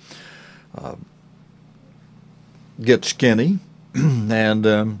cattle get skinny, and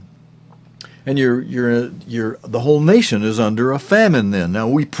the whole nation is under a famine then. Now,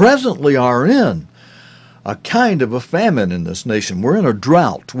 we presently are in a kind of a famine in this nation. We're in a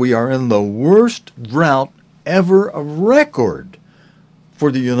drought. We are in the worst drought ever of record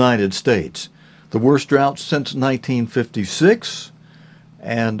for the United States. The worst drought since 1956,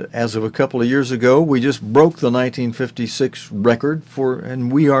 and as of a couple of years ago, we just broke the 1956 record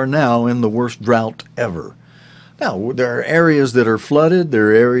and we are now in the worst drought ever. Now, there are areas that are flooded,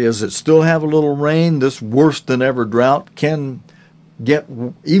 there are areas that still have a little rain. This worse than ever drought can get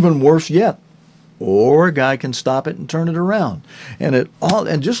even worse yet, or God can stop it and turn it around. And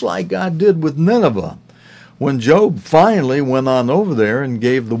just like God did with Nineveh, when Job finally went on over there and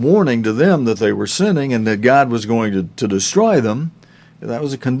gave the warning to them that they were sinning and that God was going to destroy them, that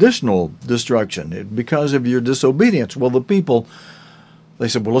was a conditional destruction because of your disobedience. Well, the people, they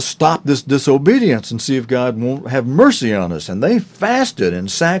said, well, let's stop this disobedience and see if God won't have mercy on us. And they fasted in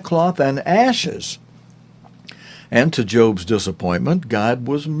sackcloth and ashes. And to Job's disappointment, God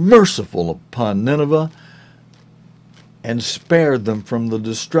was merciful upon Nineveh and spared them from the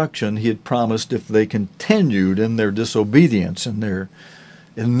destruction he had promised if they continued in their disobedience and their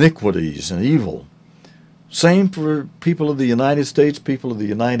iniquities and evil. Same for people of the United States, people of the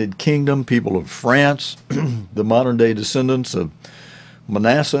United Kingdom, people of France, the modern-day descendants of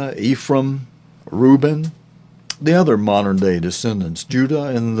Manasseh, Ephraim, Reuben, the other modern-day descendants, Judah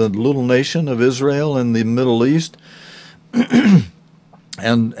and the little nation of Israel in the Middle East,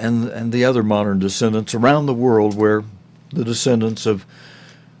 and the other modern descendants around the world, where the descendants of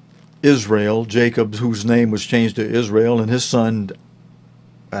Israel, Jacob, whose name was changed to Israel, and his son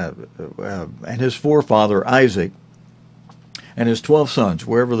and his forefather Isaac, and his 12 sons,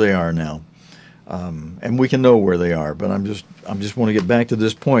 wherever they are now. And we can know where they are, but I'm just want to get back to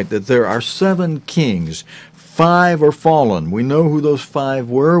this point, that there are 7 kings. 5 are fallen. We know who those 5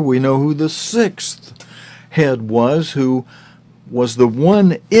 were. We know who the 6th head was, who was the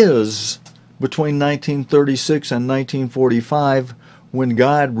one is between 1936 and 1945, when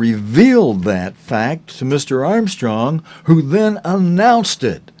God revealed that fact to Mr. Armstrong, who then announced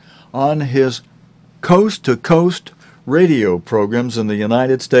it on his coast-to-coast radio programs in the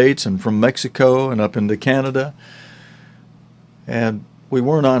United States and from Mexico and up into Canada. And we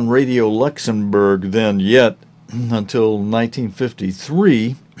weren't on Radio Luxembourg then yet until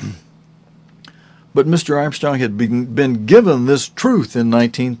 1953. But Mr. Armstrong had been given this truth in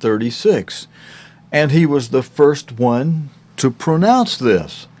 1936. And he was the first one to pronounce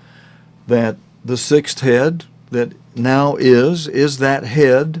this, that the 6th head that now is that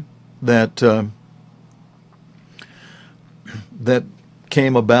head that that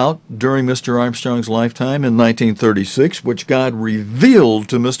came about during Mr. Armstrong's lifetime in 1936, which God revealed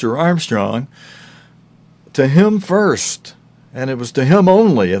to Mr. Armstrong, to him first, And it was to him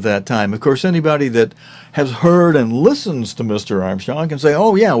only at that time. Of course, anybody that has heard and listens to Mr. Armstrong can say,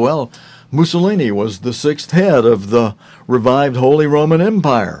 oh, yeah, well, Mussolini was the sixth head of the revived Holy Roman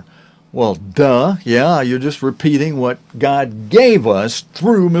Empire. Well, duh, yeah, you're just repeating what God gave us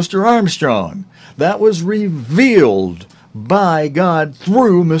through Mr. Armstrong. That was revealed by God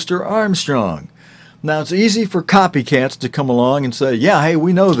through Mr. Armstrong. Now, it's easy for copycats to come along and say, yeah, hey,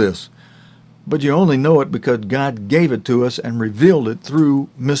 we know this. But you only know it because God gave it to us and revealed it through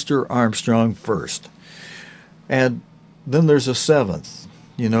Mr. Armstrong first. And then there's a seventh.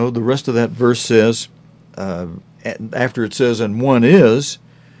 You know, the rest of that verse says, after it says, and one is,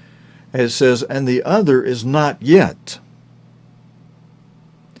 it says, and the other is not yet.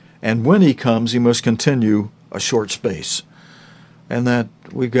 And when he comes, he must continue a short space. And that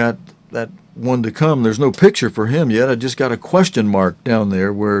we've got that one to come. There's no picture for him yet. I just got a question mark down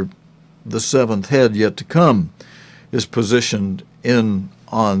there where the seventh head yet to come is positioned in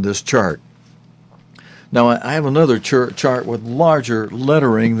on this chart. Now, I have another chart with larger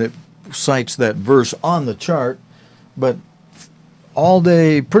lettering that cites that verse on the chart, but all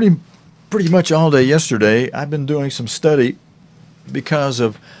day, pretty much all day yesterday, I've been doing some study because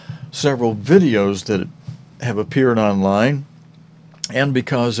of several videos that have appeared online, and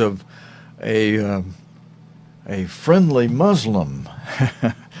because of a friendly Muslim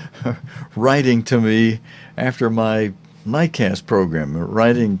writing to me after my Nightcast program,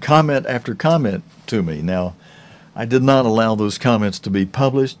 writing comment after comment to me. Now, I did not allow those comments to be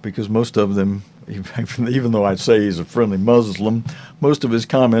published because most of them, even though I'd say he's a friendly Muslim, most of his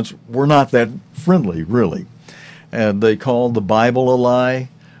comments were not that friendly, really. And they called the Bible a lie.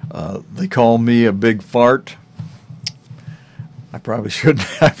 They called me a big fart. I probably shouldn't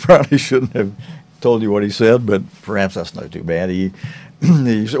have told you what he said, but perhaps that's not too bad. He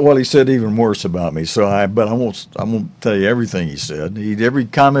said even worse about me. But I won't tell you everything he said. He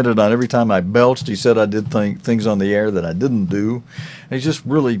commented on every time I belched. He said I did things on the air that I didn't do. And he's just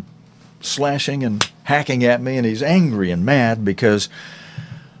really slashing and hacking at me, and he's angry and mad because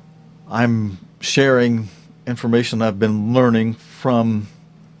I'm sharing information I've been learning from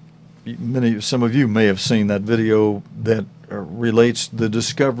some of you may have seen that video that relates the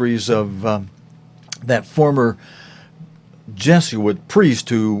discoveries of that former Jesuit priest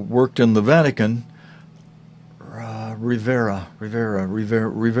who worked in the Vatican, Rivera.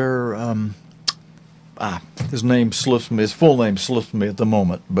 His name slips me. His full name slips me at the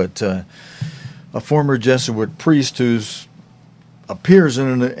moment. But a former Jesuit priest who appears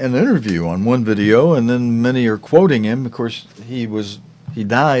in an interview on one video, and then many are quoting him. Of course, he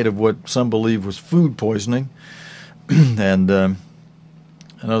died of what some believe was food poisoning, and in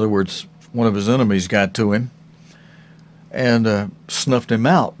other words, one of his enemies got to him and snuffed him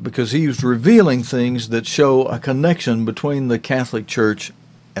out because he was revealing things that show a connection between the Catholic Church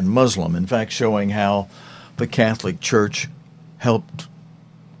and Muslim. In fact, showing how the Catholic Church helped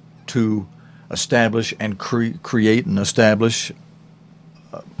to establish and create and establish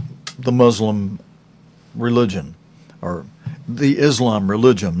the Muslim religion, or the Islam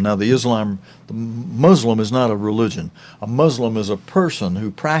religion. Now, the Muslim is not a religion. A Muslim is a person who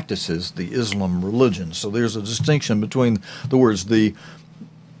practices the Islam religion. So there's a distinction between the words. The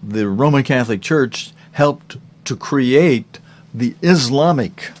Roman Catholic Church helped to create the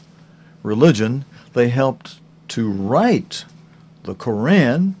Islamic religion. They helped to write the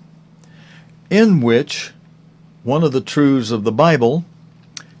Quran, in which one of the truths of the Bible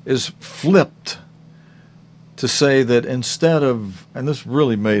is flipped to say that instead of, and this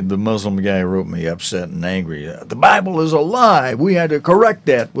really made the Muslim guy who wrote me upset and angry, the Bible is a lie. We had to correct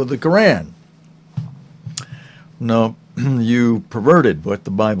that with the Quran. No, you perverted what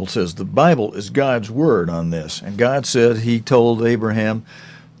the Bible says. The Bible is God's word on this. And God said he told Abraham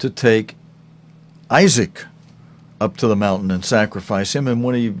to take Isaac up to the mountain and sacrifice him. And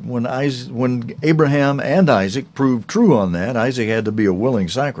when Abraham and Isaac proved true on that, Isaac had to be a willing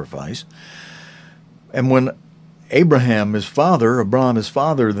sacrifice. And when Abraham, his father,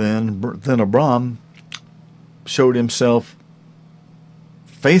 then Abram showed himself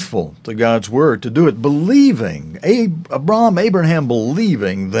faithful to God's word to do it, believing, Abraham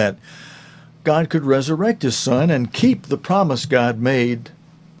believing that God could resurrect his son and keep the promise God made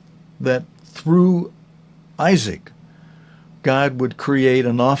that through Isaac, God would create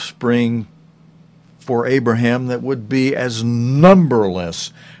an offspring for Abraham that would be as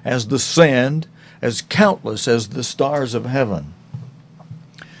numberless as the sand, as countless as the stars of heaven.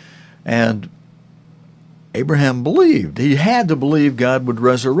 And Abraham believed. He had to believe God would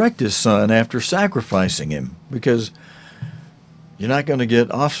resurrect his son after sacrificing him, because you're not going to get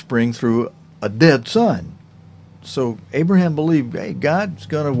offspring through a dead son. So Abraham believed, hey, God's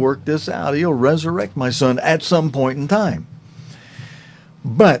going to work this out. He'll resurrect my son at some point in time.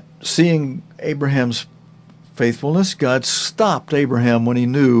 But seeing Abraham's faithfulness, God stopped Abraham when he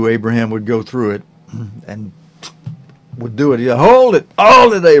knew Abraham would go through it and would do it. He said, hold it,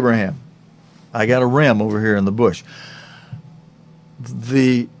 Abraham. I got a ram over here in the bush.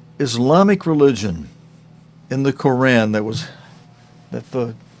 The Islamic religion in the Quran that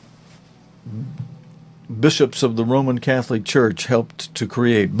the bishops of the Roman Catholic Church helped to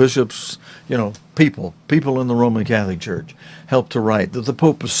create, bishops, people in the Roman Catholic Church helped to write, that the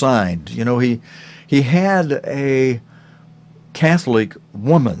Pope signed. He had a Catholic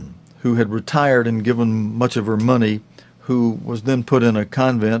woman who had retired and given much of her money, who was then put in a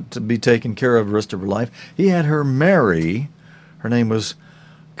convent to be taken care of the rest of her life. He had her marry, her name was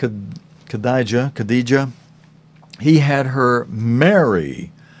Khadijah. He had her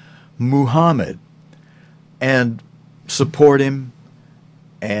marry Muhammad and support him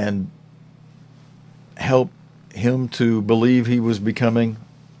and help him to believe he was becoming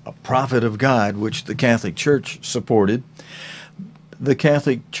a prophet of God, which the Catholic Church supported. The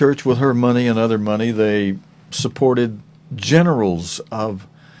Catholic Church, with her money and other money, they supported generals of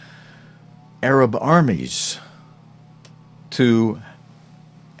Arab armies to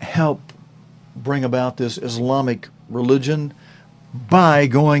help bring about this Islamic religion by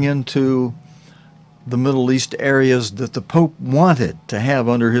going into the Middle East areas that the Pope wanted to have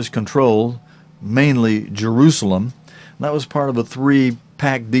under his control, mainly Jerusalem. And that was part of a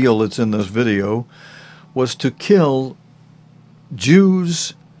three-pack deal that's in this video, was to kill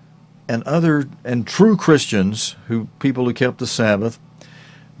Jews and true Christians, people who kept the Sabbath,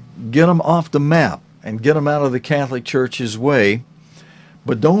 get them off the map and get them out of the Catholic Church's way,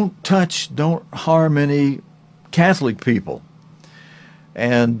 but don't harm any Catholic people.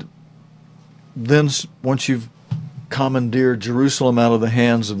 And then once you've commandeered Jerusalem out of the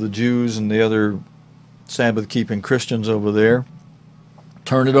hands of the Jews and the other Sabbath-keeping Christians over there,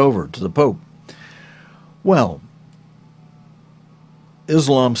 turn it over to the Pope. Well,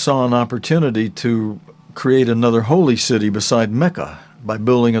 Islam saw an opportunity to create another holy city beside Mecca by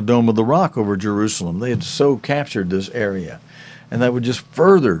building a Dome of the Rock over Jerusalem. They had so captured this area, and that would just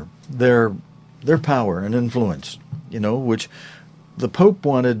further their power and influence, which the Pope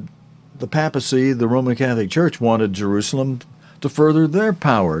wanted. The papacy, the Roman Catholic Church, wanted Jerusalem to further their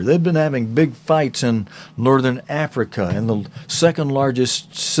power. They'd been having big fights in northern Africa, in the second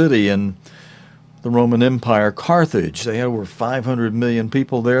largest city in the Roman Empire, Carthage. They had over 500 million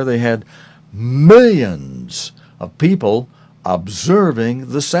people there. They had millions of people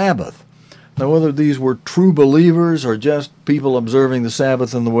observing the Sabbath. Now, whether these were true believers or just people observing the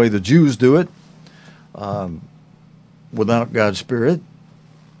Sabbath in the way the Jews do it, without God's Spirit,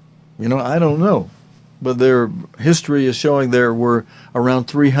 I don't know. But their history is showing there were around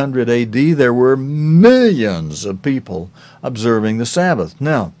 300 AD, there were millions of people observing the Sabbath.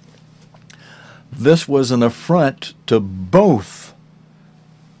 Now, this was an affront to both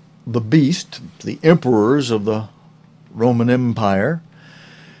the beast, the emperors of the Roman Empire,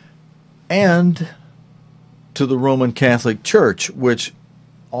 and to the Roman Catholic Church, which,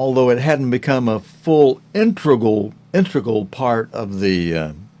 although it hadn't become a full integral part of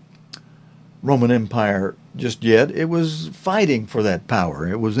the Roman Empire just yet, it was fighting for that power.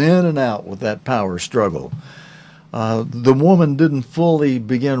 It was in and out with that power struggle. The woman didn't fully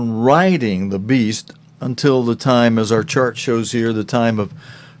begin riding the beast until the time, as our chart shows here, the time of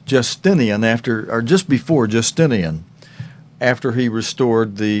Justinian, just before Justinian, after he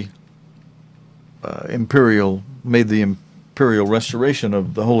restored the made the imperial restoration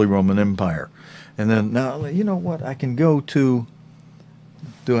of the Holy Roman Empire. And then, now, you know what, I can go to,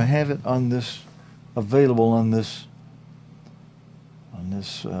 do I have it on this, available on this,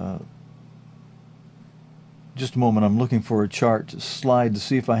 just a moment, I'm looking for a chart slide to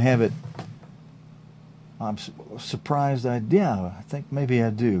see if I have it. I'm surprised I think maybe I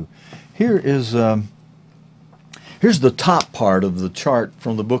do. Here is, here's the top part of the chart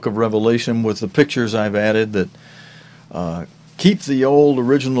from the book of Revelation with the pictures I've added that keep the old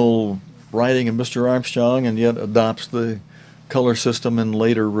original writing of Mr. Armstrong and yet adopts the color system and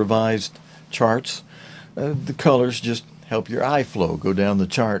later revised charts. The colors just help your eye flow go down the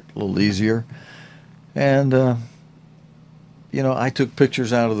chart a little easier. And, I took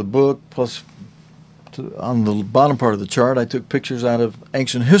pictures out of the book, plus on the bottom part of the chart, I took pictures out of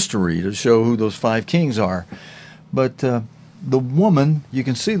ancient history to show who those 5 kings are. But the woman, you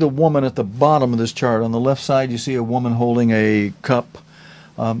can see the woman at the bottom of this chart. On the left side, you see a woman holding a cup.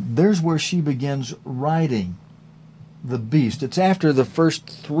 There's where she begins riding the beast. It's after the first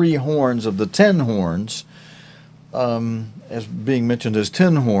 3 horns of the 10 horns as being mentioned as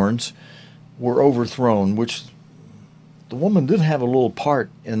 10 horns, were overthrown, which the woman did have a little part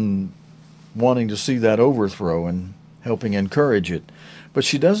in wanting to see that overthrow and helping encourage it. But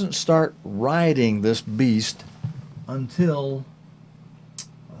she doesn't start riding this beast until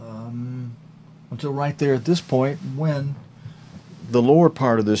right there at this point, when the lower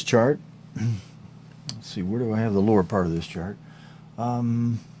part of this chart, let's see, where do I have the lower part of this chart?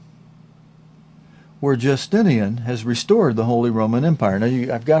 Where Justinian has restored the Holy Roman Empire.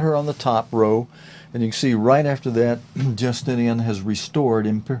 Now, I've got her on the top row, and you can see right after that, Justinian has restored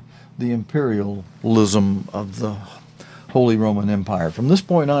the imperialism of the Holy Roman Empire. From this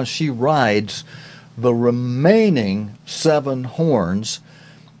point on, she rides the remaining 7 horns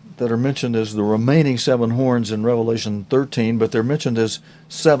that are mentioned as the remaining 7 horns in Revelation 13, but they're mentioned as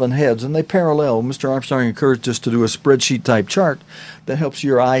 7 heads, and they parallel. Mr. Armstrong encouraged us to do a spreadsheet-type chart that helps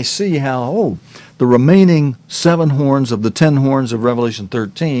your eye see how, the remaining 7 horns of the 10 horns of Revelation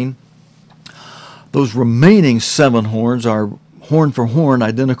 13, those remaining 7 horns are horn for horn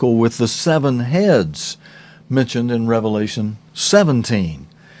identical with the 7 heads mentioned in Revelation 17,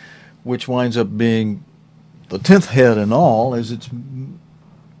 which winds up being the 10th head in all, as it's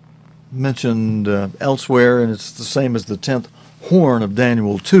mentioned elsewhere, and it's the same as the 10th horn of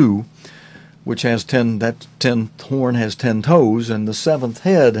Daniel 2, which has 10, that 10th horn has 10 toes, and the 7th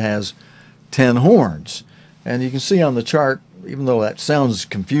head has 10 horns. And you can see on the chart, even though that sounds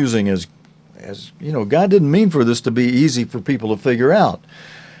confusing, as you know, God didn't mean for this to be easy for people to figure out.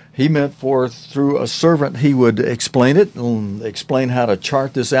 He meant for, through a servant, he would explain it and explain how to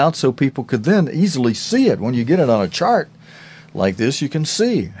chart this out so people could then easily see it. When you get it on a chart like this, you can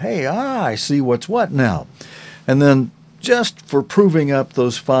see, hey, I see what's what now. And then just for proving up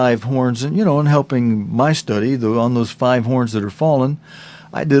those 5 horns and, and helping my study on those 5 horns that are fallen,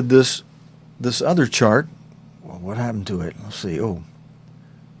 I did this other chart. Well, what happened to it? Let's see. Oh,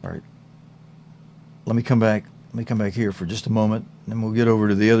 all right. Let me come back here for just a moment, and then we'll get over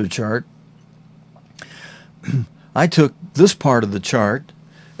to the other chart. I took this part of the chart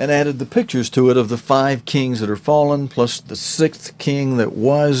and added the pictures to it of the 5 kings that are fallen, plus the 6th king that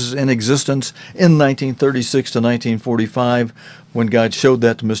was in existence in 1936 to 1945, when God showed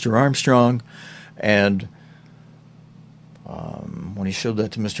that to Mr. Armstrong, and when he showed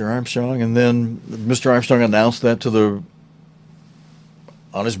that to Mr. Armstrong, and then Mr. Armstrong announced that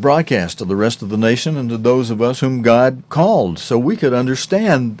on his broadcast to the rest of the nation and to those of us whom God called, so we could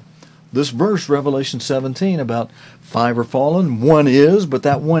understand this verse, Revelation 17, about 5 are fallen, 1 is, but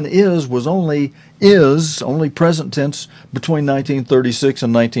that 1 was only present tense between 1936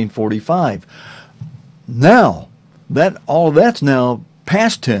 and 1945. Now, all of that's now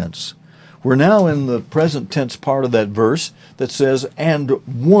past tense. We're now in the present tense part of that verse that says, and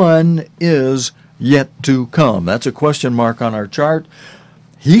 1 is yet to come. That's a question mark on our chart.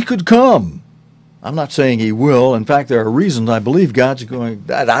 He could come. I'm not saying he will. In fact, there are reasons I believe God's going,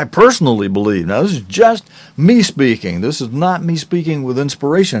 that I personally believe. Now, this is just me speaking. This is not me speaking with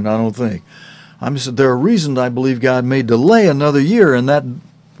inspiration, I don't think. There are reasons I believe God may delay another year, and that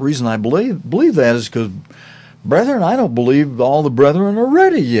reason I believe that is because, brethren, I don't believe all the brethren are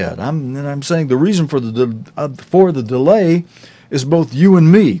ready yet. I'm saying the reason for the delay is both you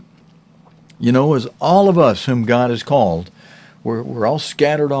and me. As all of us whom God has called, we're all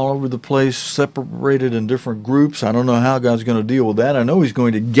scattered all over the place, separated in different groups. I don't know how God's going to deal with that. I know he's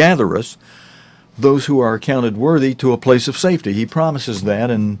going to gather us, those who are accounted worthy, to a place of safety. He promises that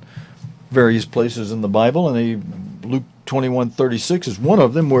in various places in the Bible, and Luke 21:36 is one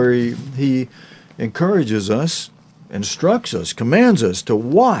of them, where he encourages us, instructs us, commands us to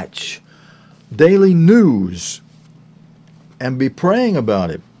watch daily news and be praying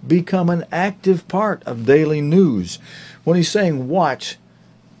about it. Become an active part of daily news. When he's saying watch,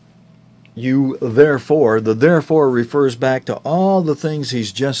 you therefore, the therefore refers back to all the things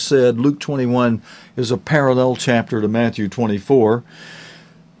he's just said. Luke 21 is a parallel chapter to Matthew 24,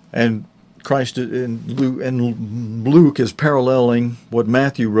 and Christ in Luke is paralleling what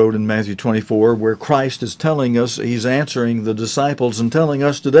Matthew wrote in Matthew 24, where Christ is telling us, he's answering the disciples and telling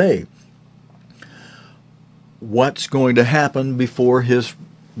us today what's going to happen before his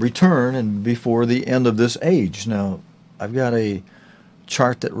return and before the end of this age. Now, I've got a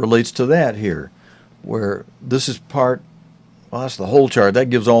chart that relates to that here, where this is part, well, that's the whole chart. That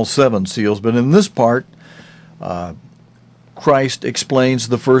gives all 7 seals. But in this part, Christ explains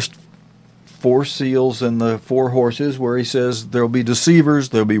the first 4 seals and the 4 horses, where he says there will be deceivers,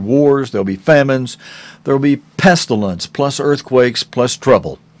 there will be wars, there will be famines, there will be pestilence, plus earthquakes, plus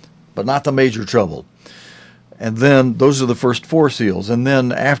trouble, but not the major trouble. And then those are the first 4 seals. And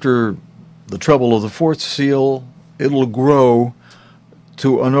then after the trouble of the 4th seal it'll grow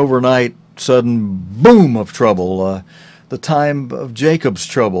to an overnight sudden boom of trouble. The time of Jacob's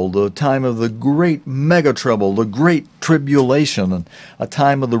trouble, the time of the great mega trouble, the great tribulation, and a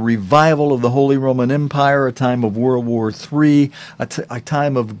time of the revival of the Holy Roman Empire, a time of World War III, a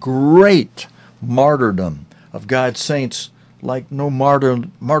time of great martyrdom of God's saints like no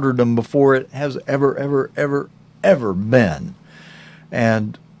martyrdom before it has ever been.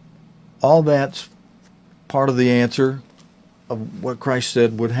 And all that's part of the answer of what Christ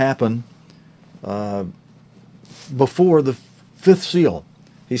said would happen before the fifth seal.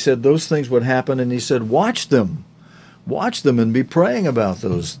 He said those things would happen, and he said watch them and be praying about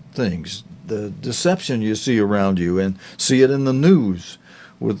those things. The deception you see around you, and see it in the news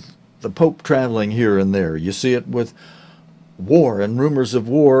with the Pope traveling here and there. You see it with war and rumors of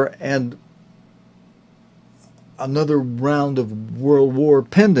war, and another round of world war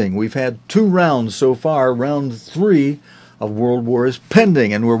pending. We've had 2 rounds so far. Round 3 of world war is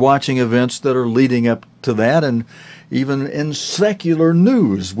pending, and we're watching events that are leading up to that. And even in secular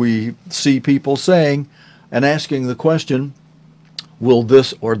news, we see people saying and asking the question, will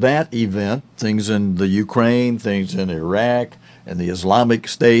this or that event, things in the Ukraine, things in Iraq, and the Islamic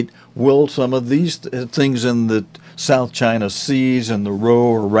State, will some of these things in the South China Seas and the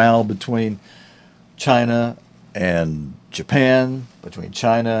row between China and Japan, between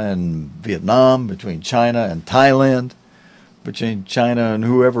China and Vietnam, between China and Thailand, between China and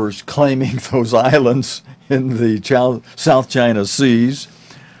whoever's claiming those islands in the South China Seas,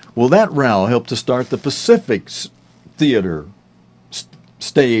 will that row help to start the Pacific theater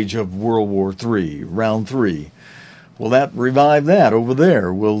stage of World War III, round 3? Will that revive that over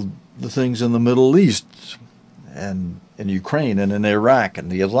there? Will the things in the Middle East and in Ukraine and in Iraq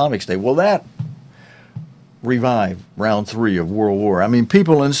and the Islamic State, will that revive round 3 of World War? I mean,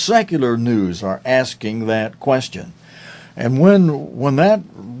 people in secular news are asking that question. And when that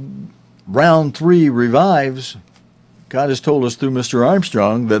round 3 revives, God has told us through Mr.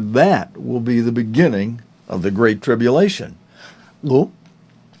 Armstrong that that will be the beginning of the Great Tribulation. Well,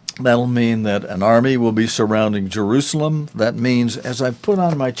 that'll mean that an army will be surrounding Jerusalem. That means, as I've put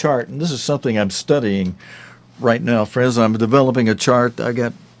on my chart, and this is something I'm studying right now, friends, I'm developing a chart. I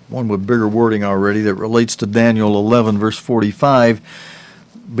got one with bigger wording already that relates to Daniel 11, verse 45,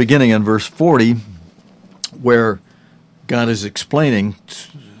 beginning in verse 40, where God is explaining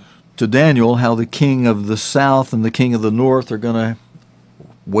to Daniel how the king of the south and the king of the north are going to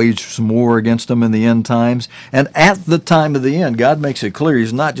wage some war against them in the end times. And at the time of the end, God makes it clear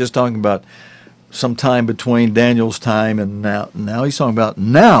he's not just talking about some time between Daniel's time and now. Now he's talking about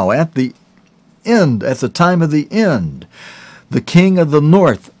now, at the end, at the time of the end. The king of the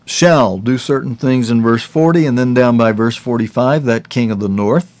north shall do certain things in verse 40, and then down by verse 45, that king of the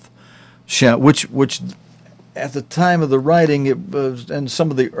north shall, which at the time of the writing, it was, and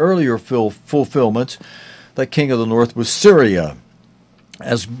some of the earlier fulfillments, that king of the north was Syria,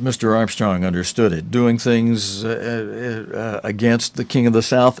 as Mr. Armstrong understood it, doing things against the king of the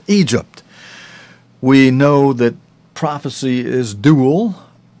south, Egypt. We know that prophecy is dual,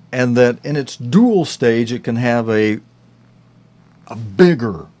 and that in its dual stage it can have a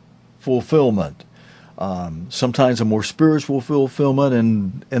bigger fulfillment. Sometimes a more spiritual fulfillment,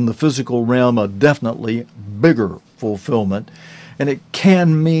 and in the physical realm a definitely bigger fulfillment. And it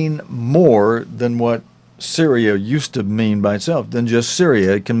can mean more than what Syria used to mean by itself, than just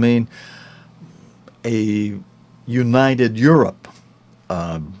Syria. It can mean a united Europe.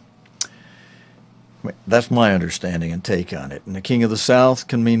 That's my understanding and take on it. And the king of the south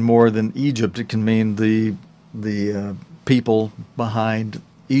can mean more than Egypt. It can mean the people behind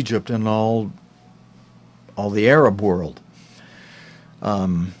Egypt and all the Arab world.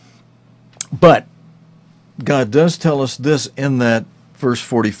 But God does tell us this in that verse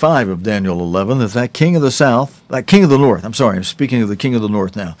 45 of Daniel 11, that king of the south, that king of the north, I'm sorry, I'm speaking of the king of the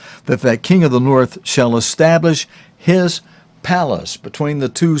north now, that king of the north shall establish his palace between the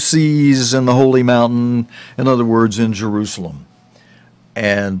 2 seas and the holy mountain, in other words, in Jerusalem.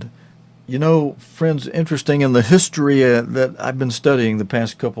 And, you know, friends, interesting, in the history that I've been studying the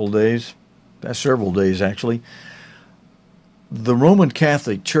past couple of days, past several days actually, the Roman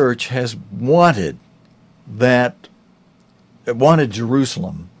Catholic Church has wanted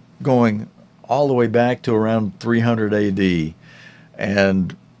Jerusalem going all the way back to around 300 AD.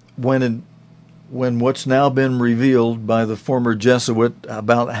 And when what's now been revealed by the former Jesuit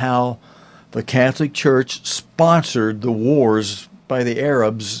about how the Catholic Church sponsored the wars by the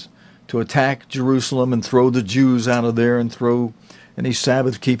Arabs to attack Jerusalem and throw the Jews out of there and throw any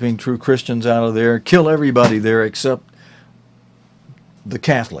Sabbath-keeping true Christians out of there, kill everybody there except the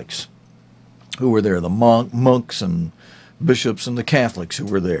Catholics. who were there, the monks and bishops and the Catholics who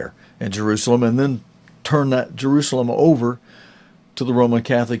were there in Jerusalem, and then turned that Jerusalem over to the Roman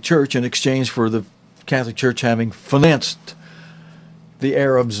Catholic Church in exchange for the Catholic Church having financed the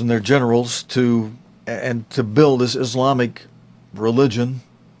Arabs and their generals to build this Islamic religion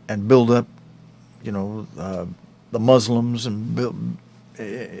and build up, the Muslims and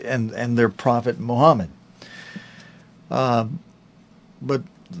their prophet Muhammad. But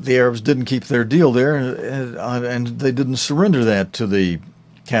the Arabs didn't keep their deal there, and they didn't surrender that to the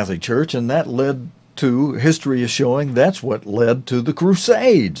Catholic Church, and that led to, history is showing, that's what led to the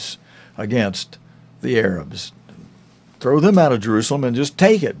Crusades against the Arabs. Throw them out of Jerusalem and just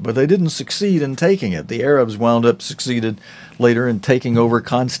take it, but they didn't succeed in taking it. The Arabs wound up succeeded later in taking over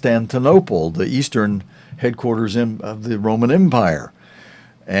Constantinople, the eastern headquarters of the Roman Empire,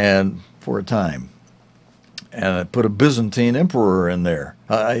 and for a time. And it put a Byzantine emperor in there,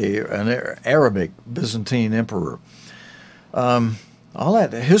 an Arabic Byzantine emperor. All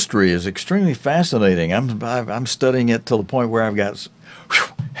that history is extremely fascinating. I'm studying it till the point where I've got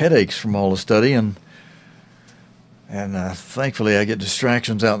headaches from all the study, and thankfully I get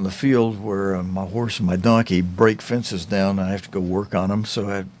distractions out in the field where my horse and my donkey break fences down, and I have to go work on them. So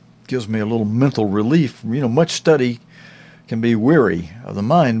it gives me a little mental relief. Much study can be weary of the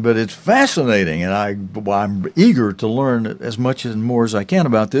mind, but it's fascinating, and I'm eager to learn as much and more as I can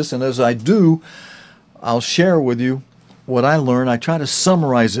about this. And as I do, I'll share with you what I learn. I try to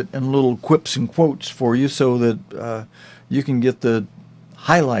summarize it in little quips and quotes for you so that you can get the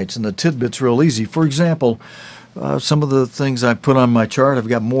highlights and the tidbits real easy. For example, some of the things I put on my chart, I've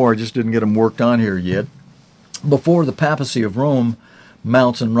got more, I just didn't get them worked on here yet. Before the papacy of Rome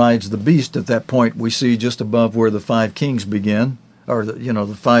mounts and rides the beast, at that point we see just above where the 5 kings begin, or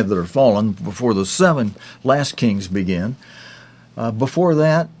the 5 that are fallen, before the 7 last kings begin. Before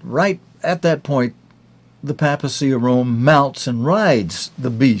that, right at that point, the papacy of Rome mounts and rides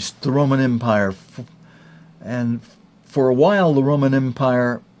the beast, the Roman Empire. And for a while, the Roman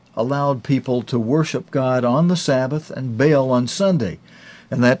Empire allowed people to worship God on the Sabbath and Baal on Sunday.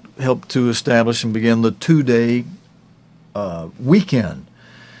 And that helped to establish and begin the 2-day weekend.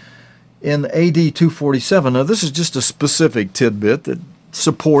 In AD 247, now this is just a specific tidbit that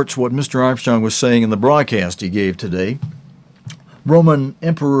supports what Mr. Armstrong was saying in the broadcast he gave today. Roman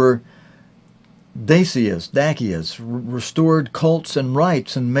Emperor Dacius restored cults and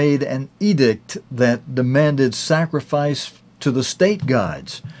rites and made an edict that demanded sacrifice to the state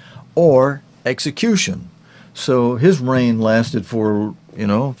gods or execution. So his reign lasted for,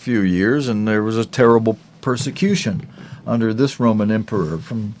 a few years, and there was a terrible persecution under this Roman emperor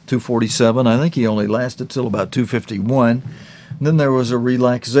from 247. I think he only lasted till about 251. And then there was a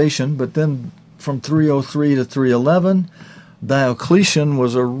relaxation, but then from 303 to 311, Diocletian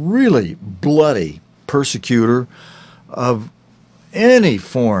was a really bloody persecutor of any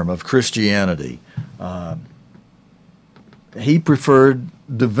form of Christianity. He preferred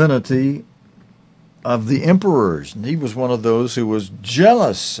divinity of the emperors, and he was one of those who was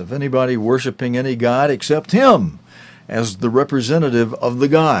jealous of anybody worshiping any god except him as the representative of the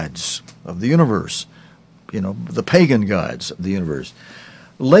gods of the universe, the pagan gods of the universe.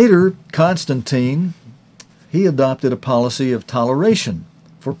 Later, Constantine, he adopted a policy of toleration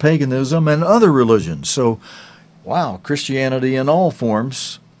for paganism and other religions. So, wow, Christianity in all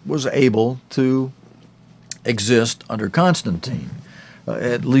forms was able to exist under Constantine,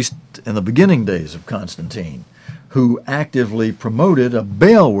 at least in the beginning days of Constantine, who actively promoted a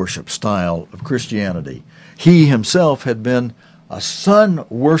Baal worship style of Christianity. He himself had been a sun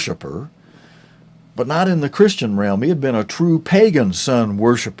worshiper, but not in the Christian realm. He had been a true pagan sun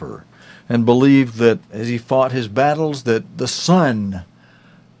worshiper, and believed that as he fought his battles that the sun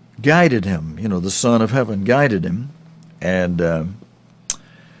guided him, the Son of Heaven guided him, and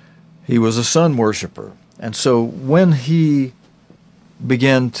he was a sun worshiper. And so when he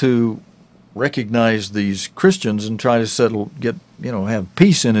began to recognize these Christians and try to have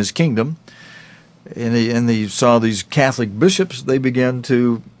peace in his kingdom, and he saw these Catholic bishops, they began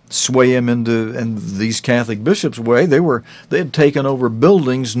to sway him into, and these Catholic bishops' way, they had taken over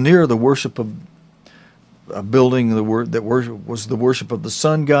buildings near the worship of a building that was the worship of the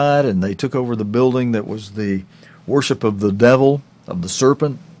sun god, and they took over the building that was the worship of the devil, of the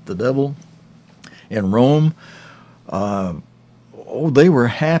serpent, the devil, in Rome. They were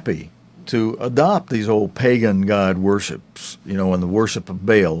happy to adopt these old pagan god worships, and the worship of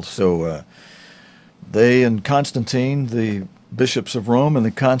Baal. So they and Constantine, the bishops of Rome, and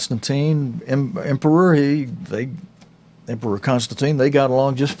the Constantine emperor, Emperor Constantine, they got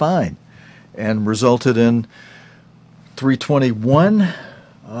along just fine, and resulted in 321.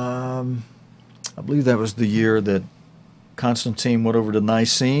 I believe that was the year that Constantine went over to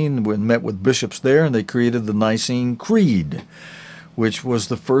Nicene and met with bishops there, and they created the Nicene Creed, which was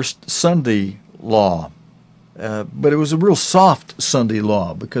the first Sunday law. But it was a real soft Sunday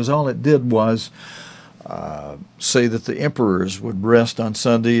law, because all it did was say that the emperors would rest on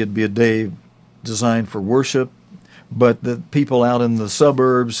Sunday. It'd be a day designed for worship, but the people out in the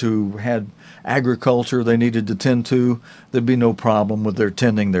suburbs who had agriculture they needed to tend to, there'd be no problem with their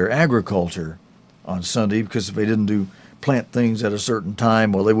tending their agriculture on Sunday, because if they didn't plant things at a certain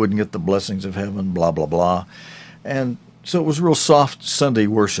time, well, they wouldn't get the blessings of heaven, blah, blah, blah. And so it was real soft Sunday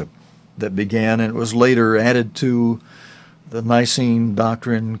worship that began, and it was later added to the Nicene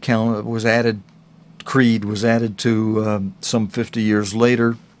doctrine. Creed was added to some 50 years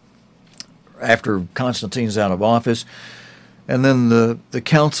later, after Constantine's out of office. And then the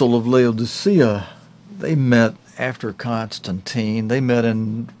Council of Laodicea, they met after Constantine. They met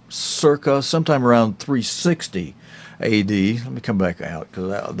in sometime around 360 AD. Let me come back out,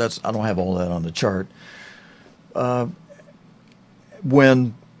 because I don't have all that on the chart.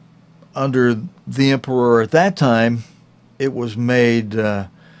 When under the emperor at that time, it was made,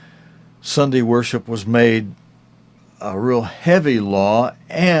 Sunday worship was made a real heavy law,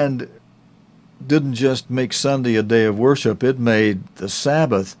 and didn't just make Sunday a day of worship, it made the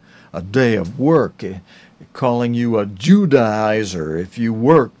Sabbath a day of work, calling you a Judaizer if you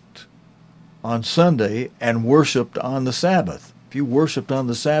worked on Sunday and worshiped on the Sabbath. If you worshiped on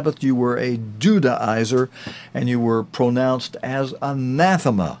the Sabbath, you were a Judaizer, and you were pronounced as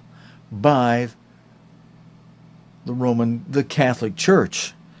anathema by the Catholic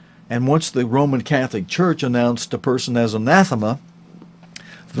Church. And once the Roman Catholic Church announced a person as anathema,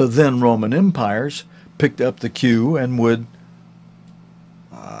 the then Roman empires picked up the cue and would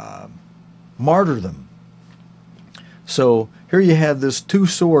martyr them. So here you had this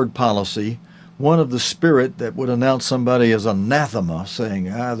two-sword policy, one of the spirit that would announce somebody as anathema, saying,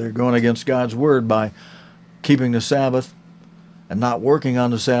 they're going against God's word by keeping the Sabbath and not working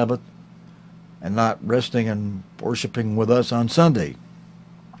on the Sabbath and not resting and worshiping with us on Sunday.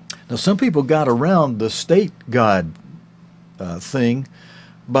 Now, some people got around the state God thing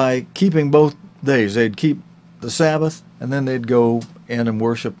by keeping both days. They'd keep the Sabbath, and then they'd go in and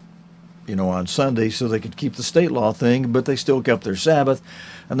worship, on Sunday, so they could keep the state law thing, but they still kept their Sabbath,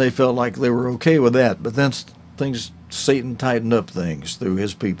 and they felt like they were okay with that. But then Satan tightened up things through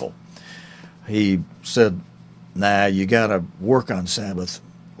his people. He said, nah, you got to work on Sabbath,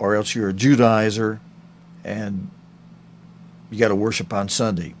 or else you're a Judaizer, and you got to worship on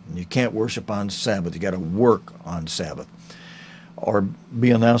Sunday. And you can't worship on Sabbath. You got to work on Sabbath, or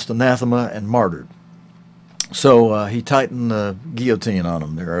be announced anathema and martyred. So he tightened the guillotine on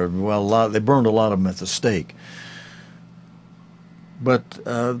them there. Well, they burned a lot of them at the stake. But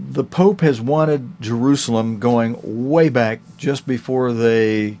the Pope has wanted Jerusalem going way back, just before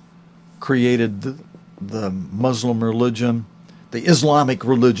they created the Muslim religion, the Islamic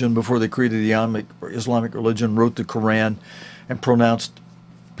religion, before they created the Islamic religion, wrote the Quran, and pronounced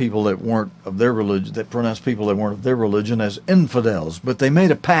people that weren't of their religion as infidels. But they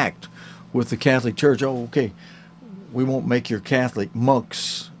made a pact with the Catholic Church. Oh, okay, we won't make your Catholic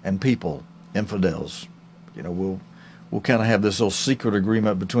monks and people infidels. We'll kind of have this little secret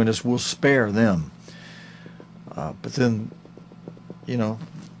agreement between us. We'll spare them. But then,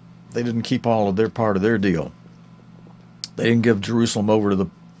 they didn't keep all of their part of their deal. They didn't give Jerusalem over to the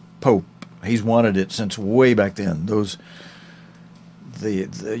Pope. He's wanted it since way back then.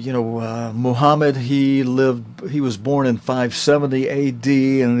 Muhammad, he was born in 570 AD,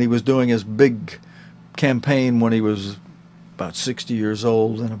 and he was doing his big campaign when he was about 60 years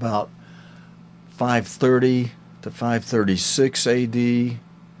old, in about 530 to 536 AD. He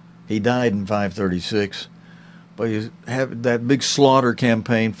died in 536, but he had that big slaughter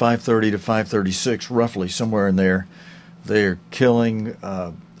campaign, 530 to 536, roughly somewhere in there. They're killing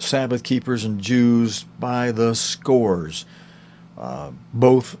Sabbath keepers and Jews by the scores.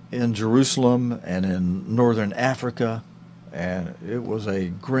 Both in Jerusalem and in northern Africa, and it was a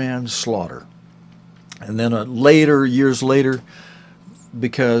grand slaughter. And then years later,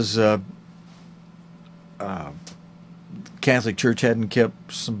 because Catholic Church hadn't did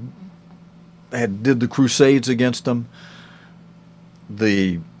the Crusades against them,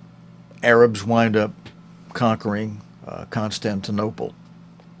 the Arabs wind up conquering Constantinople.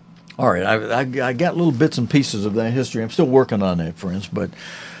 All right, I got little bits and pieces of that history. I'm still working on that, friends. But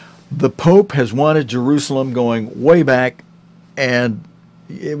the Pope has wanted Jerusalem going way back, and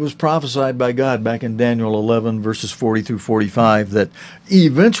it was prophesied by God back in Daniel 11, verses 40 through 45, that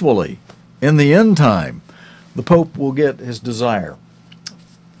eventually, in the end time, the Pope will get his desire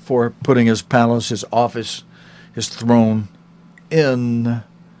before putting his palace, his office, his throne in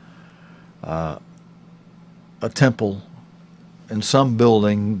a temple, in some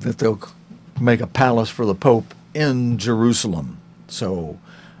building that they'll make a palace for the Pope in Jerusalem. So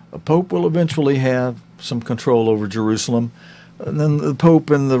the Pope will eventually have some control over Jerusalem. And then the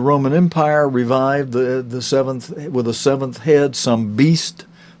Pope in the Roman Empire revived the seventh, with a seventh head, some beast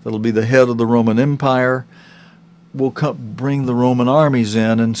that'll be the head of the Roman Empire, will bring the Roman armies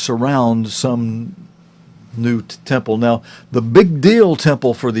in and surround some new temple. Now, the big deal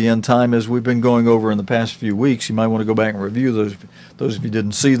temple for the end time, as we've been going over in the past few weeks, you might want to go back and review those if you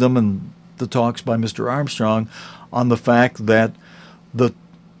didn't see them, and the talks by Mr. Armstrong on the fact that the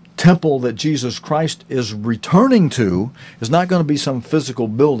temple that Jesus Christ is returning to is not going to be some physical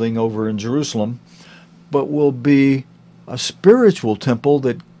building over in Jerusalem, but will be a spiritual temple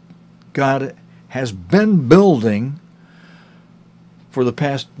that God has been building for the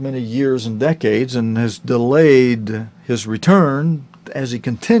past many years and decades, and has delayed his return as he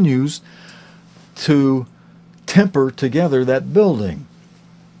continues to temper together that building,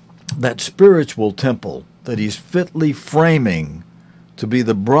 that spiritual temple that he's fitly framing to be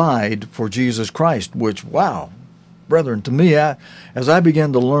the bride for Jesus Christ, which, wow, brethren, to me, as I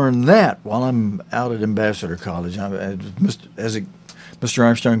began to learn that while I'm out at Ambassador College, Mr.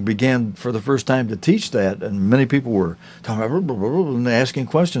 Armstrong began for the first time to teach that, and many people were talking about and asking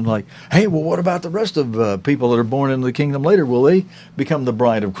questions like, hey, well, what about the rest of people that are born into the kingdom later? Will they become the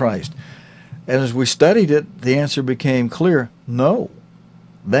bride of Christ? And as we studied it, the answer became clear: no.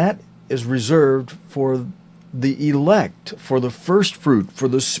 That is reserved for the elect, for the first fruit, for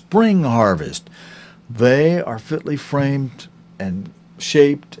the spring harvest. They are fitly framed and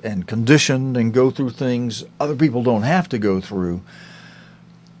shaped and conditioned and go through things other people don't have to go through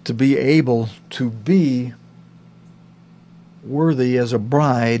to be able to be worthy as a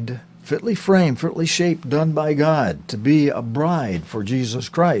bride, fitly framed, fitly shaped, done by God, to be a bride for Jesus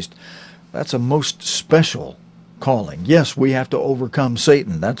Christ. That's a most special calling. Yes, we have to overcome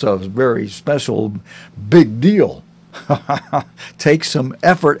Satan. That's a very special, big deal. Takes some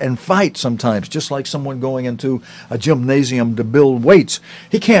effort and fight sometimes, just like someone going into a gymnasium to build weights.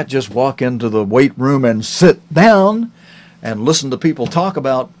 He can't just walk into the weight room and sit down and listen to people talk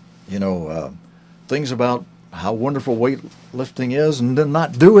about, things about how wonderful weightlifting is and then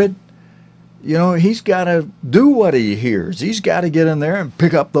not do it. He's got to do what he hears. He's got to get in there and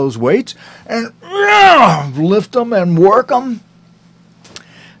pick up those weights and lift them and work them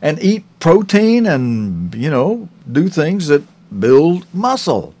and eat protein and, do things that build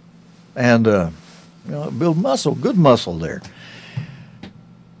muscle and, build muscle, good muscle there.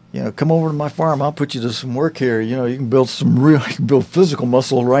 Come over to my farm. I'll put you to some work here. You can build you can build physical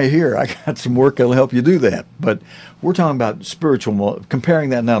muscle right here. I got some work that'll help you do that. But we're talking about spiritual, comparing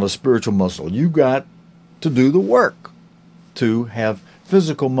that now to spiritual muscle. You got to do the work to have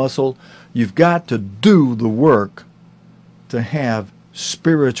physical muscle. You've got to do the work to have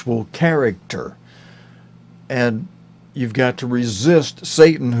spiritual character. And you've got to resist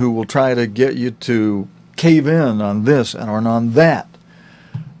Satan, who will try to get you to cave in on this or on that.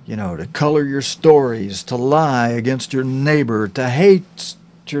 To color your stories, to lie against your neighbor, to hate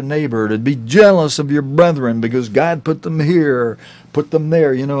your neighbor, to be jealous of your brethren because God put them here, put them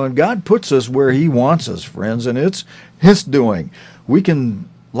there, and God puts us where he wants us, friends, and it's his doing. We can,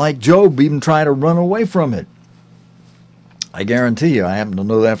 like Job, even try to run away from it. I guarantee you, I happen to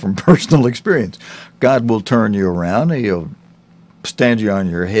know that from personal experience. God will turn you around, he'll stand you on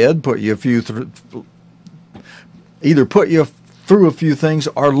your head, put you either put you through a few things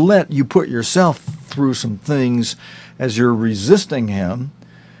or let you put yourself through some things as you're resisting him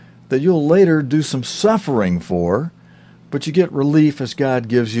that you'll later do some suffering for, but you get relief as God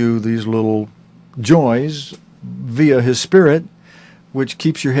gives you these little joys via his Spirit, which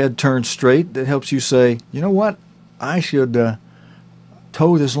keeps your head turned straight, that helps you say, you know what, I should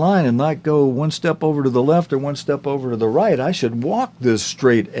toe this line and not go one step over to the left or one step over to the right. I should walk this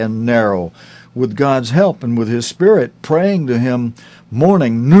straight and narrow with God's help and with his Spirit, praying to him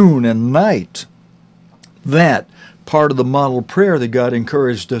morning, noon, and night. That part of the model prayer that God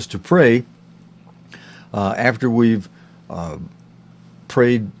encouraged us to pray after we've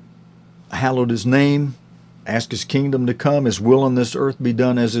prayed, hallowed his name, ask his kingdom to come, his will on this earth be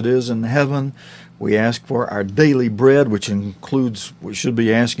done as it is in heaven. We ask for our daily bread, which includes, we should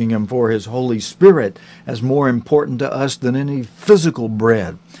be asking him for his Holy Spirit as more important to us than any physical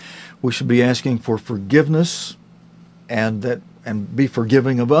bread. We should be asking for forgiveness and be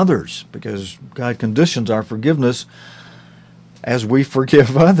forgiving of others, because God conditions our forgiveness as we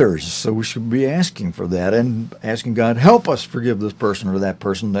forgive others. So we should be asking for that and asking God, help us forgive this person or that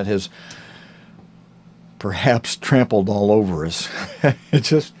person that has perhaps trampled all over us.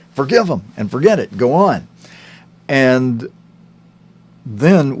 Just forgive them and forget it. Go on. And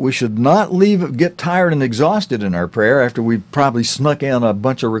then we should not get tired and exhausted in our prayer after we've probably snuck in a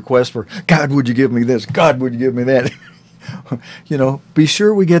bunch of requests for, God, would you give me this? God, would you give me that? You know, be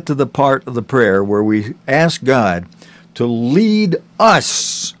sure we get to the part of the prayer where we ask God to lead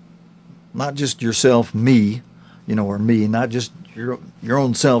us, not just yourself, me, you know, or me, not just your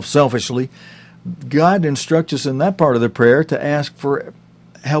own self selfishly. God instructs us in that part of the prayer to ask for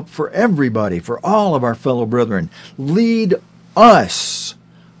help for everybody, for all of our fellow brethren. Lead us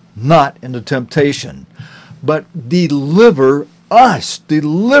not into temptation, but deliver us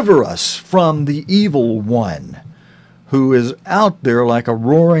from the evil one, who is out there like a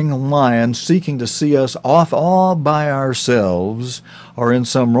roaring lion seeking to see us off all by ourselves or in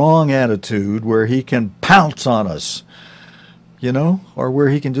some wrong attitude where he can pounce on us, you know, or where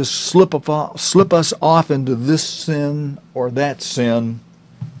he can just slip us off into this sin or that sin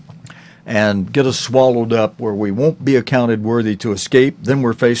and get us swallowed up where we won't be accounted worthy to escape. Then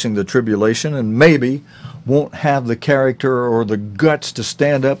we're facing the tribulation and maybe won't have the character or the guts to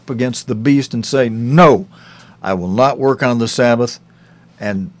stand up against the beast and say, no, I will not work on the Sabbath,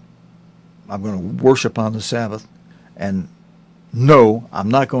 and I'm going to worship on the Sabbath. And no, I'm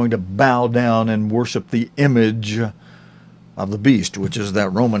not going to bow down and worship the image of the beast, which is that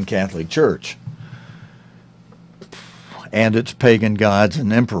Roman Catholic Church and its pagan gods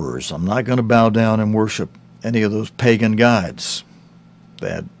and emperors. I'm not going to bow down and worship any of those pagan gods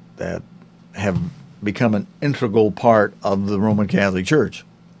that have become an integral part of the Roman Catholic Church.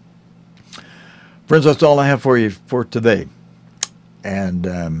 Friends, that's all I have for you for today.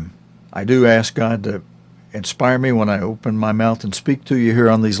 And I do ask God to inspire me when I open my mouth and speak to you here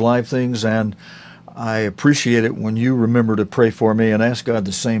on these live things. And I appreciate it when you remember to pray for me and ask God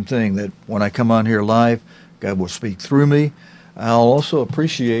the same thing, that when I come on here live, God will speak through me. I'll also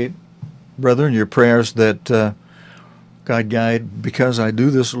appreciate, brethren, your prayers that God guide, because I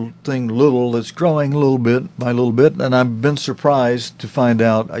do this thing little, it's growing a little bit by little bit, and I've been surprised to find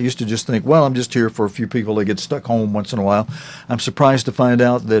out. I used to just think, well, I'm just here for a few people that get stuck home once in a while. I'm surprised to find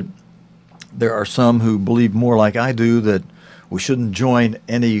out that there are some who believe more like I do, that we shouldn't join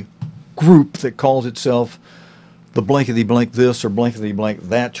any group that calls itself the blankety-blank this or blankety-blank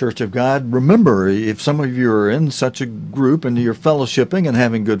that Church of God. Remember, if some of you are in such a group and you're fellowshipping and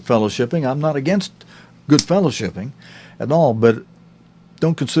having good fellowshipping, I'm not against good fellowshipping at all, but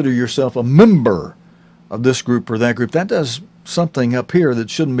don't consider yourself a member of this group or that group. That does something up here that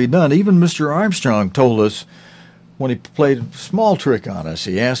shouldn't be done. Even Mr. Armstrong told us when he played a small trick on us.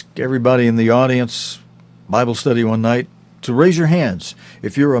 He asked everybody in the audience, Bible study one night, to raise your hands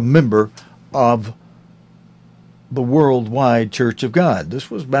if you're a member of the Worldwide Church of God.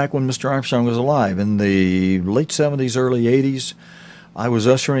 This was back when Mr. Armstrong was alive, in the late 70s, early 80s. I was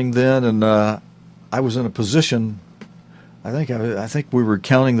ushering then, and I was in a position, I think we were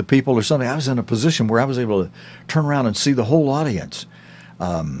counting the people or something. I was in a position where I was able to turn around and see the whole audience,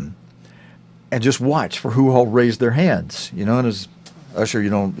 and just watch for who all raised their hands. You know, and as usher, you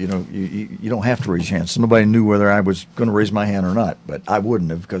don't have to raise your hands. So nobody knew whether I was going to raise my hand or not, but I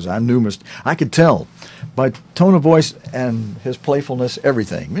wouldn't have, because I knew I could tell by tone of voice and his playfulness,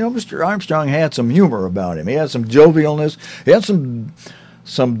 everything. You know, Mr. Armstrong had some humor about him. He had some jovialness. He had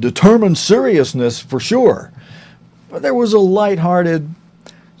some determined seriousness for sure. But there was a lighthearted,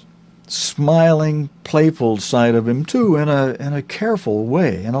 smiling, playful side of him too, in a careful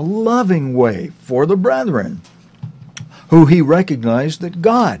way, in a loving way for the brethren, who he recognized that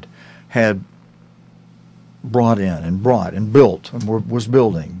God had brought in and built and was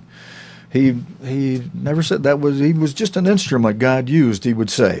building. He never said he was just an instrument God used, he would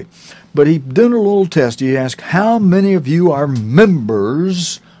say. But he did a little test. He asked, how many of you are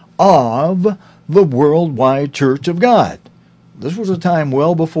members of the Worldwide Church of God? This was a time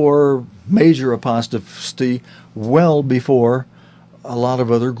well before major apostasy, well before a lot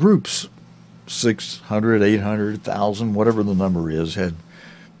of other groups, 600, 800, 1,000, whatever the number is, had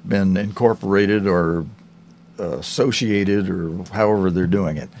been incorporated or associated, or however they're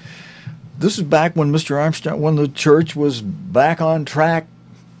doing it. This is back when Mr. Armstrong, when the church was back on track,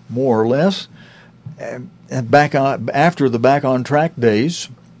 more or less, and back on after the back on track days.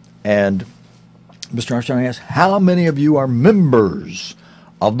 And Mr. Armstrong asked, how many of you are members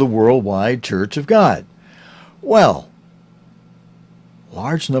of the Worldwide Church of God? Well,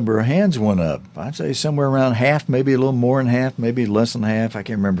 large number of hands went up. I'd say somewhere around half, maybe a little more than half, maybe less than half. I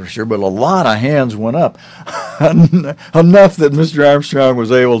can't remember for sure, but a lot of hands went up. enough that Mr. Armstrong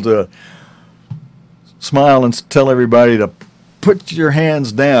was able to smile and tell everybody to put your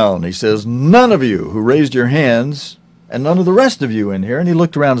hands down. He says, none of you who raised your hands, and none of the rest of you in here, and he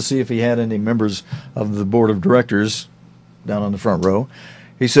looked around to see if he had any members of the board of directors down on the front row.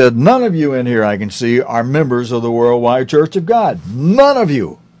 He said, none of you in here I can see are members of the Worldwide Church of God. None of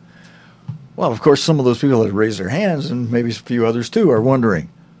you. Well, of course, some of those people that raised their hands, and maybe a few others too, are wondering,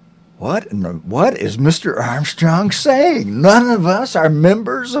 what is Mr. Armstrong saying? None of us are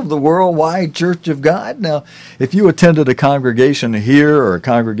members of the Worldwide Church of God? Now, if you attended a congregation here or a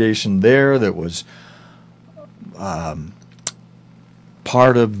congregation there that was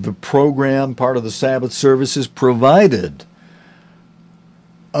part of the program, part of the Sabbath services provided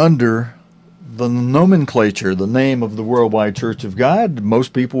under the nomenclature, the name of the Worldwide Church of God,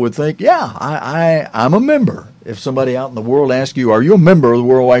 most people would think, yeah, I'm a member. If somebody out in the world asks you, are you a member of the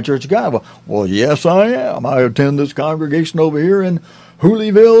Worldwide Church of God? Well, yes, I am. I attend this congregation over here in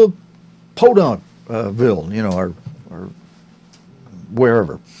Hooleyville, Podunkville, or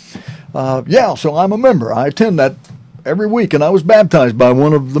wherever. Yeah, so I'm a member. I attend that every week, and I was baptized by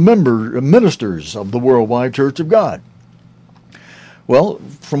one of the ministers of the Worldwide Church of God. Well,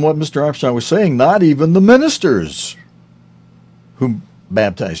 from what Mr. Armstrong was saying, not even the ministers who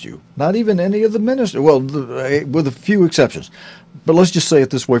baptized you, not even any of the ministers, well, with a few exceptions. But let's just say it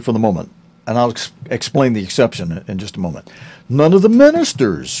this way for the moment, and I'll explain the exception in just a moment. None of the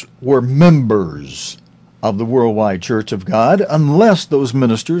ministers were members of the Worldwide Church of God unless those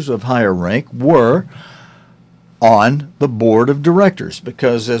ministers of higher rank were on the board of directors,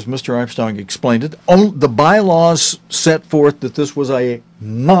 because as Mr. Armstrong explained it, the bylaws set forth that this was the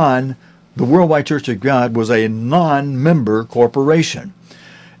Worldwide Church of God was a non-member corporation,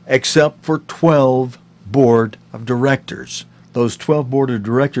 except for 12 board of directors. Those 12 board of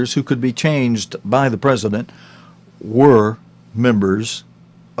directors, who could be changed by the president, were members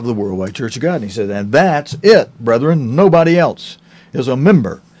of the Worldwide Church of God. And he said, and that's it, brethren, nobody else is a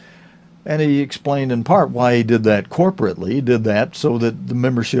member. And he explained in part why he did that corporately. He did that so that the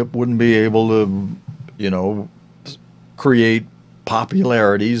membership wouldn't be able to, create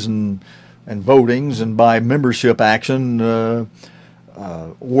popularities and votings, and by membership action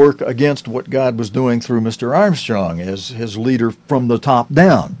work against what God was doing through Mr. Armstrong as his leader from the top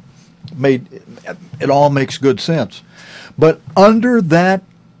down. It all makes good sense. But under that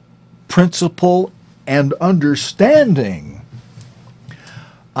principle and understanding,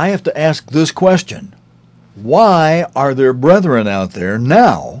 I have to ask this question. Why are there brethren out there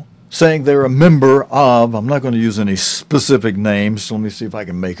now saying they're a member of, I'm not going to use any specific names, so let me see if I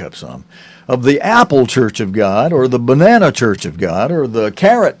can make up some, of the Apple Church of God, or the Banana Church of God, or the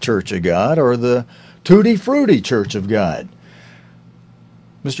Carrot Church of God, or the Tutti Frutti Church of God?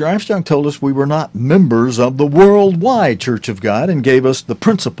 Mr. Armstrong told us we were not members of the Worldwide Church of God and gave us the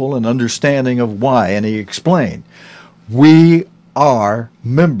principle and understanding of why, and he explained. We are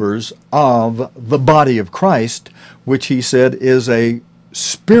members of the body of Christ, which he said is a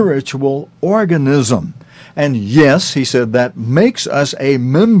spiritual organism. And yes, he said that makes us a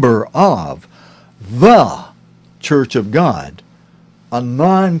member of the Church of God, a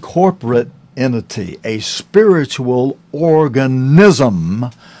non-corporate entity, a spiritual organism,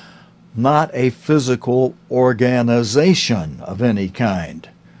 not a physical organization of any kind.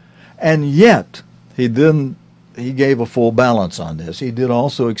 And yet, he gave a full balance on this. He did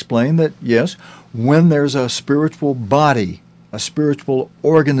also explain that, yes, when there's a spiritual body, a spiritual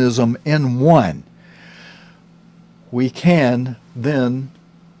organism in one, we can then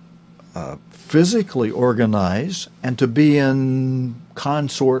physically organize and to be in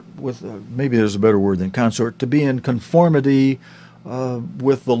consort with, maybe there's a better word than consort, to be in conformity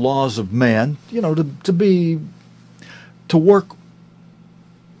with the laws of man, to work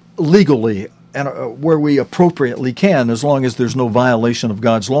legally and where we appropriately can, as long as there's no violation of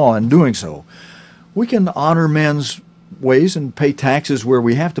God's law in doing so. We can honor men's ways and pay taxes where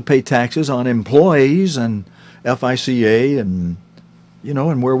we have to pay taxes on employees and FICA, and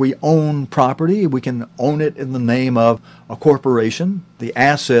and where we own property, we can own it in the name of a corporation, the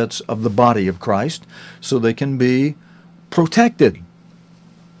assets of the body of Christ, so they can be protected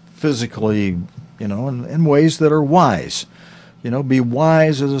physically, in ways that are wise. Be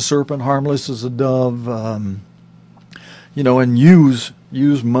wise as a serpent, harmless as a dove, and use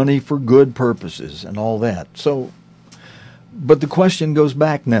money for good purposes and all that. So, but the question goes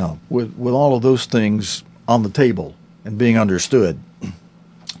back now, with all of those things on the table and being understood.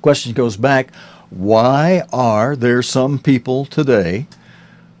 Question goes back, why are there some people today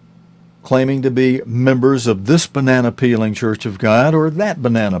claiming to be members of this banana peeling Church of God or that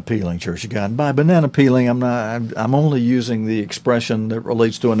banana peeling Church of God. And by banana peeling, I'm only using the expression that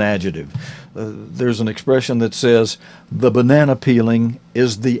relates to an adjective. There's an expression that says the banana peeling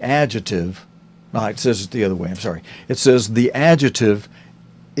is the adjective. No, it says it the other way. I'm sorry. It says the adjective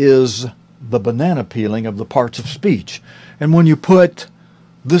is the banana peeling of the parts of speech. And when you put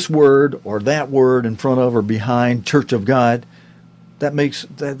this word or that word in front of or behind Church of God,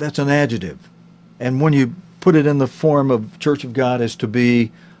 that's an adjective. And when you put it in the form of Church of God as to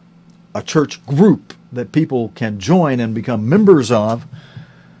be a church group that people can join and become members of,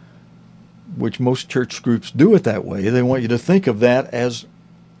 which most church groups do it that way, they want you to think of that as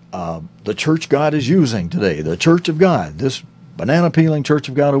the church God is using today, the Church of God, this banana peeling Church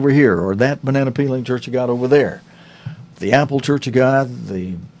of God over here, or that banana peeling Church of God over there, the apple Church of God,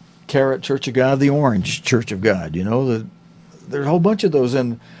 the carrot Church of God, the orange Church of God. You know, there's a whole bunch of those.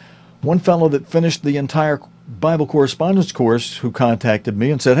 And one fellow that finished the entire Bible correspondence course who contacted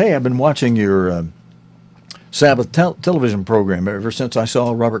me and said, hey, I've been watching your Sabbath television program ever since I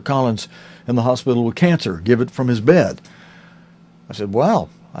saw Robert Collins in the hospital with cancer, give it from his bed. I said, wow.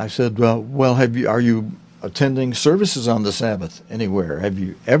 I said, well, are you attending services on the Sabbath anywhere? Have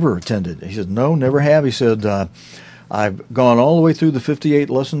you ever attended? He said, no, never have. He said, I've gone all the way through the 58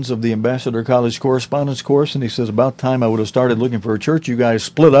 lessons of the Ambassador College correspondence course, and he says, about time I would have started looking for a church, you guys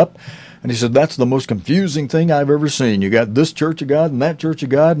split up. And he said, that's the most confusing thing I've ever seen. You got this Church of God and that Church of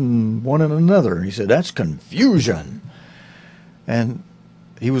God and one and another. And he said, that's confusion. And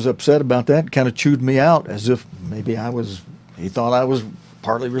he was upset about that, kind of chewed me out as if maybe he thought I was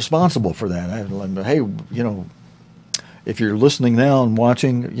partly responsible for that. I said, hey, you know, if you're listening now and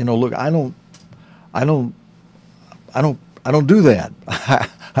watching, you know, look, I don't do that.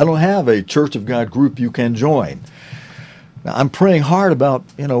 I don't have a Church of God group you can join. Now, I'm praying hard about,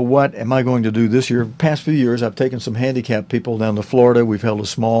 you know, what am I going to do this year. Past few years, I've taken some handicapped people down to Florida. We've held a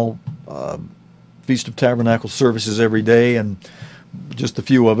small Feast of Tabernacles services every day, and just a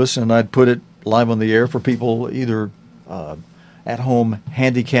few of us, and I'd put it live on the air for people either at home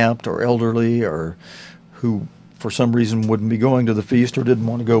handicapped or elderly or who for some reason wouldn't be going to the feast or didn't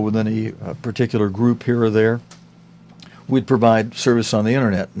want to go with any particular group here or there. We'd provide service on the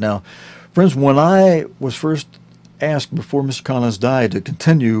internet. Now, friends, when I was first asked before Mr. Collins died to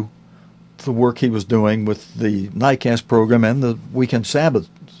continue the work he was doing with the Nightcast program and the Weekend Sabbath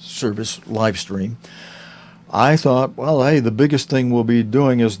service live stream, I thought, well, hey, the biggest thing we'll be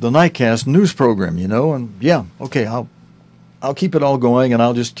doing is the Nightcast news program, you know, and yeah, okay, I'll keep it all going, and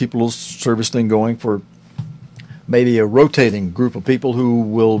I'll just keep a little service thing going for maybe a rotating group of people who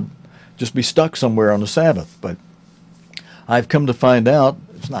will just be stuck somewhere on the Sabbath. But I've come to find out,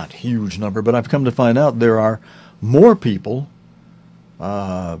 it's not a huge number, but I've come to find out there are more people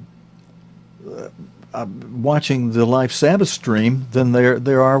watching the live Sabbath stream than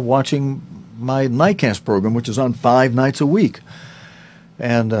there are watching my Nightcast program, which is on 5 nights a week.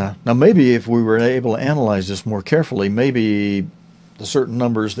 And now maybe if we were able to analyze this more carefully, maybe the certain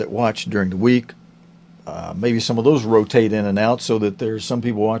numbers that watch during the week, maybe some of those rotate in and out so that there's some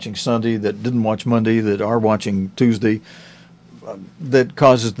people watching Sunday that didn't watch Monday that are watching Tuesday, that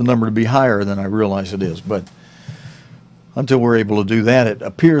causes the number to be higher than I realize it is. But until we're able to do that, it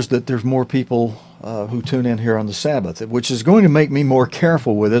appears that there's more people who tune in here on the Sabbath, which is going to make me more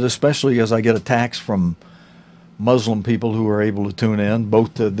careful with it, especially as I get attacks from Muslim people who are able to tune in,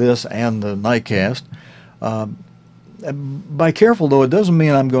 both to this and the Nightcast. By careful, though, it doesn't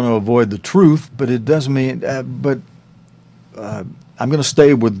mean I'm going to avoid the truth, but it does mean, I'm going to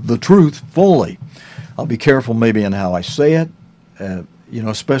stay with the truth fully. I'll be careful maybe in how I say it, you know,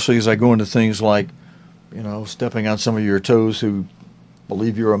 especially as I go into things like, you know, stepping on some of your toes who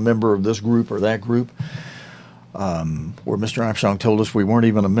believe you're a member of this group or that group. Where Mr. Armstrong told us we weren't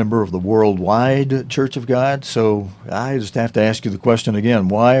even a member of the worldwide Church of God. So I just have to ask you the question again.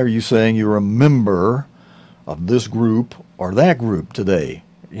 Why are you saying you're a member of this group or that group today?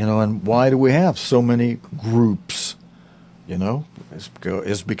 You know, and why do we have so many groups? You know,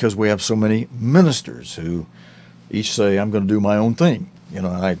 it's because we have so many ministers who each say, I'm going to do my own thing. You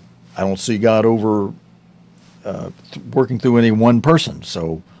know, and I don't see God over working through any one person.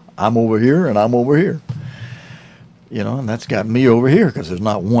 So I'm over here and I'm over here. You know, and that's got me over here because there's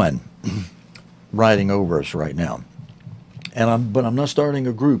not one riding over us right now. But I'm not starting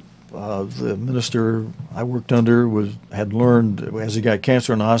a group. The minister I worked under had learned as he got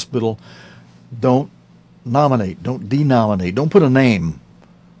cancer in the hospital, don't nominate, don't denominate, don't put a name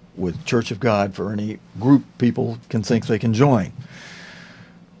with Church of God for any group people can think they can join.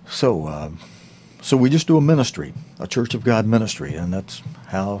 So So we just do a ministry, a Church of God ministry, and that's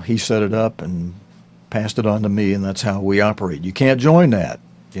how he set it up and passed it on to me, and that's how we operate. You can't join that,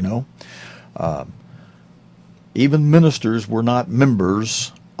 you know. Even ministers were not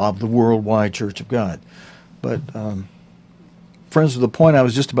members of the Worldwide Church of God. But, friends, the point I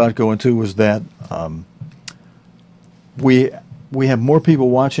was just about to go into was that we have more people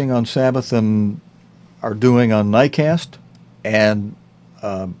watching on Sabbath than are doing on Nightcast, and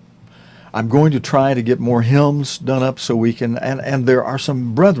I'm going to try to get more hymns done up so we can, and there are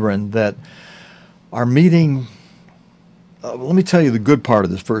some brethren that are meeting. Let me tell you the good part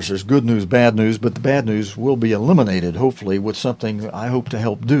of this first. There's good news, bad news, but the bad news will be eliminated, hopefully, with something I hope to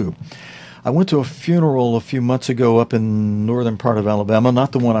help do. I went to a funeral a few months ago up in northern part of Alabama,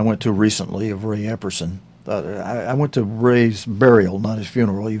 not the one I went to recently of Ray Epperson. I went to Ray's burial, not his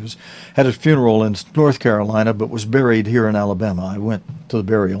funeral. He had his funeral in North Carolina, but was buried here in Alabama. I went to the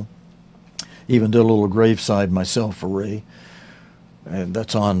burial. Even did a little graveside myself for Ray. And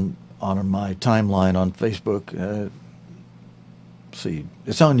that's on my timeline on Facebook. See,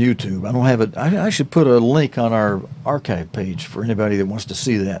 it's on YouTube. I don't have it. I should put a link on our archive page for anybody that wants to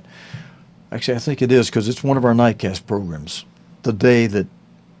see that. Actually, I think it is, because it's one of our Nightcast programs, the day that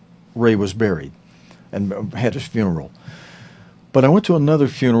Ray was buried and had his funeral. But I went to another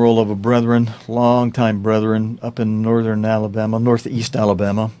funeral of a brethren, longtime brethren, up in northern Alabama, northeast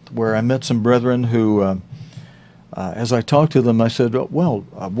Alabama, where I met some brethren who, as I talked to them, I said, well,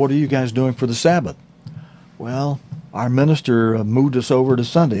 what are you guys doing for the Sabbath? Well, our minister moved us over to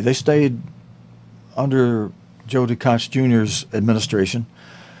Sunday. They stayed under Joe DeCox Jr.'s administration,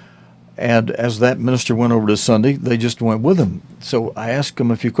 and as that minister went over to Sunday, they just went with him. So I asked him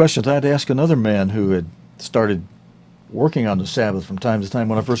a few questions. I had to ask another man who had started working on the Sabbath from time to time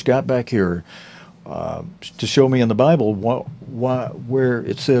when I first got back here, to show me in the Bible where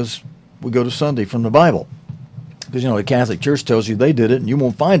it says we go to Sunday from the Bible. Because, you know, the Catholic Church tells you they did it, and you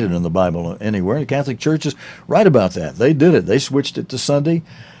won't find it in the Bible anywhere. The Catholic Church is right about that. They did it. They switched it to Sunday,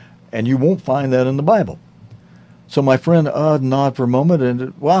 and you won't find that in the Bible. So my friend nodded for a moment,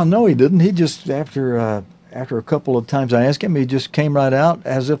 and, well, no, he didn't. He just, after a couple of times I asked him, he just came right out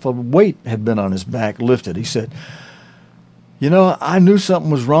as if a weight had been on his back lifted. He said, you know, I knew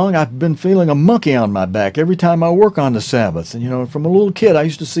something was wrong. I've been feeling a monkey on my back every time I work on the Sabbath. And, you know, from a little kid, I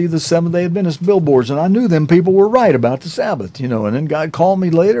used to see the Seventh-day Adventist billboards, and I knew them people were right about the Sabbath, you know. And then God called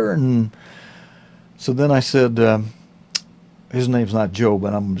me later, and so then I said, his name's not Joe,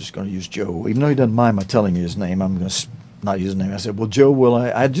 but I'm just going to use Joe. Even though he doesn't mind my telling you his name, I'm going to not use his name. I said, well, Joe,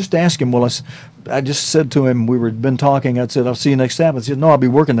 I just asked him, I just said to him, been talking, I said, I'll see you next Sabbath. He said, no, I'll be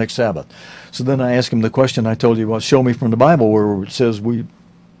working next Sabbath. So then I asked him the question I told you, well, show me from the Bible where it says we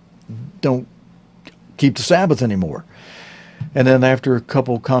don't keep the Sabbath anymore. And then after a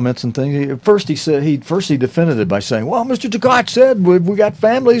couple comments and things, first he defended it by saying, well, Mr. DeCox said we got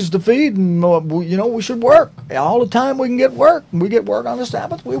families to feed, and you know, we should work. All the time we can get work. We get work on the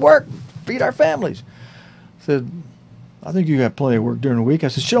Sabbath, we work, feed our families. I said, I think you got plenty of work during the week. I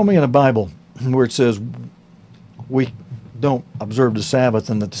said, show me in the Bible where it says we don't observe the Sabbath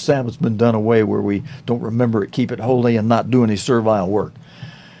and that the Sabbath's been done away, where we don't remember it, keep it holy, and not do any servile work.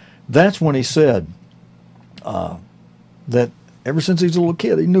 That's when he said that ever since he's a little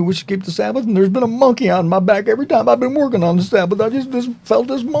kid, he knew we should keep the Sabbath, and there's been a monkey on my back every time I've been working on the Sabbath. I just felt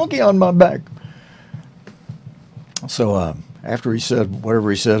this monkey on my back. So after he said whatever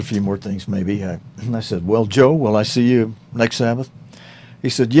he said, a few more things maybe, I said, well, Joe, will I see you next Sabbath? He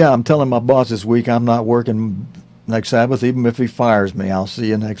said, yeah, I'm telling my boss this week I'm not working next Sabbath. Even if he fires me, I'll see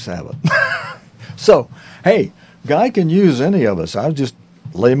you next Sabbath. So, hey, God can use any of us. I was just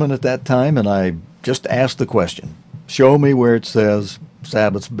layman at that time, and I just asked the question, show me where it says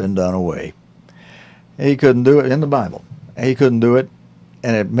Sabbath's been done away. And he couldn't do it in the Bible. And he couldn't do it,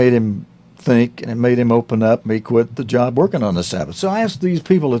 and it made him think, and it made him open up, and he quit the job working on the Sabbath. So I asked these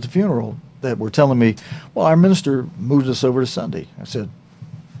people at the funeral that were telling me, well, our minister moved us over to Sunday. I said,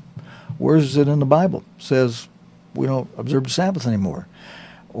 where is it in the Bible? It says we don't observe the Sabbath anymore.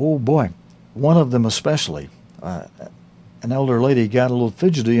 Oh, boy. One of them especially, an elder lady, got a little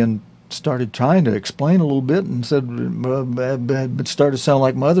fidgety and started trying to explain a little bit, and said, it started to sound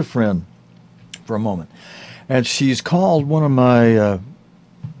like my other friend for a moment. And she's called one of my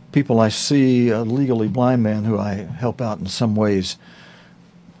people I see, a legally blind man who I help out in some ways,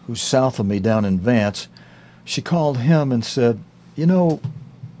 who's south of me down in Vance. She called him and said, you know,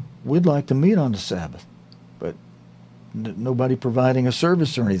 we'd like to meet on the Sabbath, but nobody providing a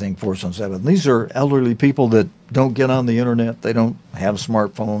service or anything for us on Sabbath. And these are elderly people that don't get on the internet. They don't have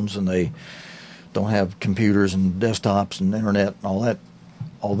smartphones, and they don't have computers and desktops and internet and all that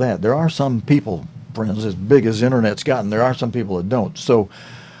all that. There are some people, friends, as big as the internet's gotten, there are some people that don't. So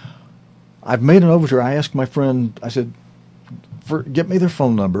I've made an overture. I asked my friend, I said, get me their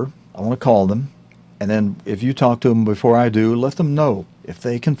phone number. I want to call them. And then if you talk to them before I do, let them know. If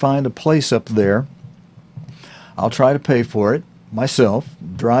they can find a place up there, I'll try to pay for it myself,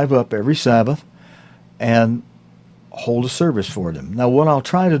 drive up every Sabbath, and hold a service for them. Now, what I'll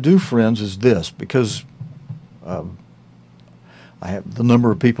try to do, friends, is this, because I have the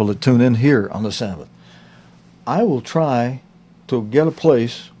number of people that tune in here on the Sabbath. I will try to get a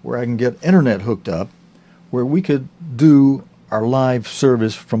place where I can get internet hooked up, where we could do our live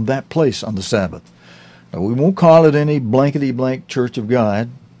service from that place on the Sabbath. Now, we won't call it any blankety-blank Church of God,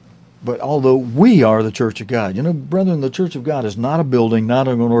 but although we are the Church of God. You know, brethren, the Church of God is not a building, not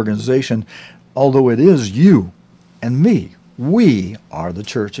an organization, although it is you and me. We are the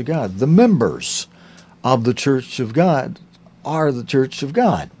Church of God. The members of the Church of God are the Church of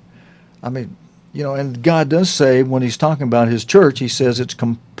God. I mean, you know, and God does say, when he's talking about his church, he says it's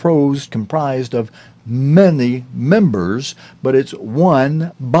comprised of many members, but it's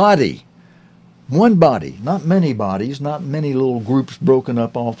one body. One body, not many bodies, not many little groups broken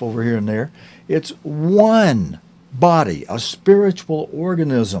up off over here and there. It's one body, a spiritual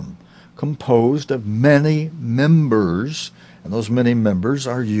organism composed of many members, and those many members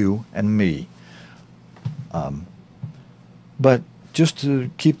are you and me. But just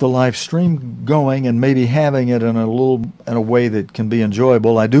to keep the live stream going and maybe having it in a way that can be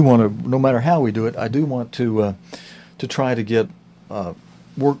enjoyable, I do want to, no matter how we do it, I do want to try to get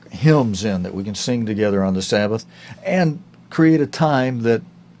work hymns in that we can sing together on the Sabbath, and create a time that,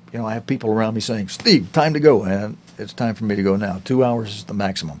 you know, I have people around me saying, "Steve, time to go," and it's time for me to go now. 2 hours is the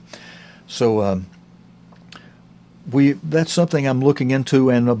maximum. So that's something I'm looking into,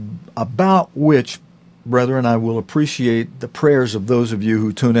 and about which, brethren, I will appreciate the prayers of those of you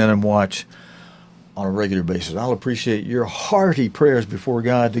who tune in and watch on a regular basis. I'll appreciate your hearty prayers before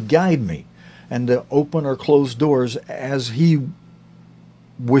God to guide me and to open or close doors as he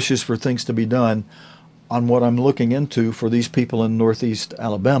wishes for things to be done on what I'm looking into for these people in Northeast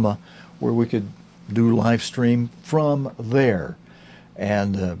Alabama, where we could do live stream from there.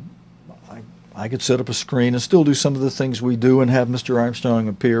 And I could set up a screen and still do some of the things we do and have Mr. Armstrong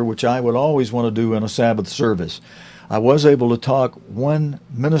appear, which I would always want to do in a Sabbath service. I was able to talk one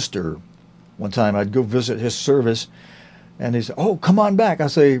minister one time. I'd go visit his service, and he said, "Oh, come on back." I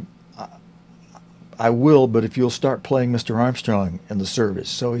say, "I will, but if you'll start playing Mr. Armstrong in the service."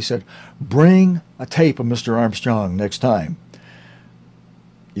 So he said, "Bring a tape of Mr. Armstrong next time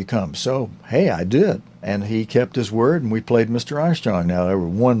you come." So, hey, I did. And he kept his word, and we played Mr. Armstrong. Now, there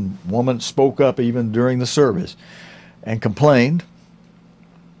was one woman spoke up even during the service and complained.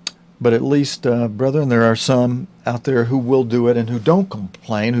 But at least, brethren, there are some out there who will do it and who don't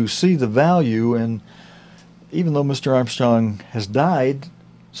complain, who see the value. And even though Mr. Armstrong has died,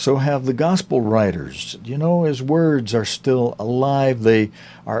 so have the gospel writers. You know, his words are still alive.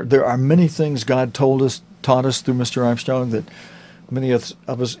 There are many things God taught us through Mr. Armstrong that many of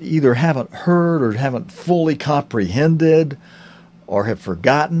us either haven't heard or haven't fully comprehended or have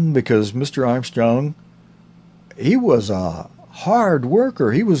forgotten, because Mr. Armstrong, he was a hard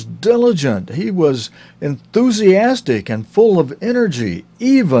worker. He was diligent. He was enthusiastic and full of energy,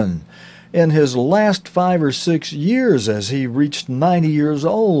 even in his last 5 or 6 years, as he reached 90 years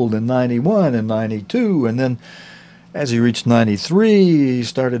old in 91 and 92. And then as he reached 93, he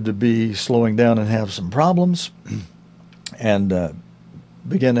started to be slowing down and have some problems, and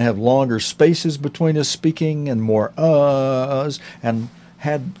began to have longer spaces between his speaking and more uhs, and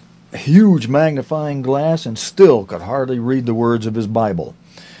had a huge magnifying glass and still could hardly read the words of his Bible.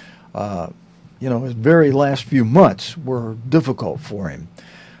 You know, his very last few months were difficult for him,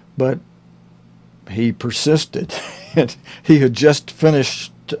 but he persisted. He had just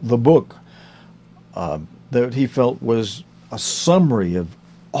finished the book that he felt was a summary of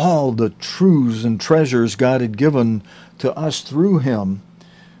all the truths and treasures God had given to us through him.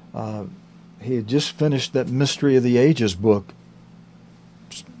 He had just finished that Mystery of the Ages book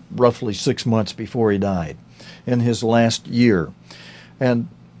roughly 6 months before he died, in his last year. And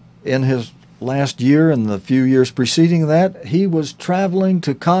in his last year and the few years preceding that, he was traveling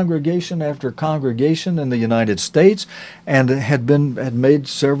to congregation after congregation in the United States, and had made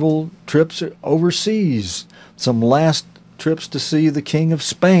several trips overseas, some last trips to see the King of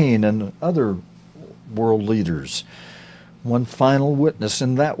Spain and other world leaders. One final witness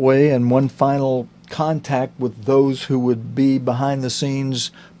in that way, and one final contact with those who would be behind the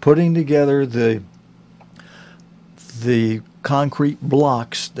scenes putting together the concrete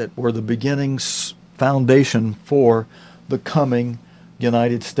blocks that were the beginnings foundation for the coming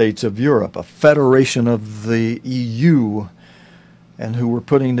United States of Europe, a federation of the EU, and who were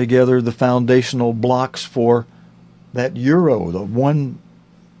putting together the foundational blocks for that euro, the one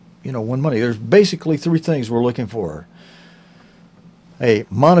money. There's basically three things we're looking for. A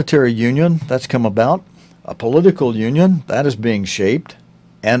monetary union, that's come about, a political union, that is being shaped,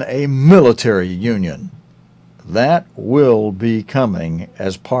 and a military union. That will be coming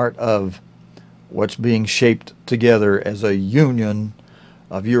as part of what's being shaped together as a union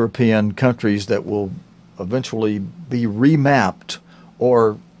of European countries that will eventually be remapped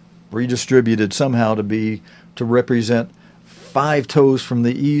or redistributed somehow to represent 5 toes from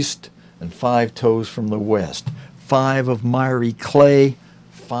the east and 5 toes from the west. 5 of miry clay,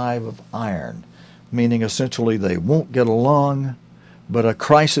 5 of iron, meaning essentially they won't get along, but a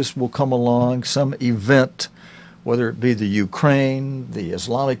crisis will come along, some event, whether it be the Ukraine, the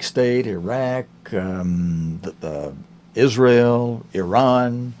Islamic State, Iraq, Israel,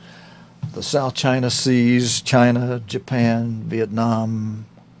 Iran, the South China Seas, China, Japan, Vietnam,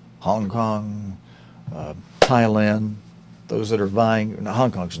 Hong Kong, Thailand, those that are vying. Now,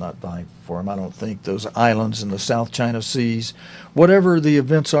 Hong Kong's not vying for them, I don't think. Those islands in the South China Seas, whatever the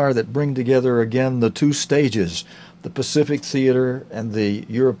events are that bring together again the 2 stages, the Pacific theater and the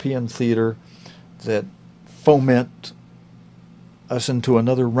European theater, that foment us into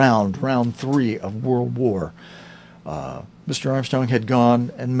another round 3 of World War. Mr. Armstrong had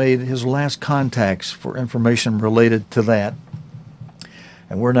gone and made his last contacts for information related to that.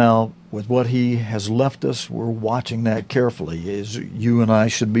 And we're now, with what he has left us, we're watching that carefully, as you and I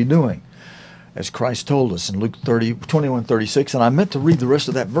should be doing, as Christ told us in Luke 21:36. And I meant to read the rest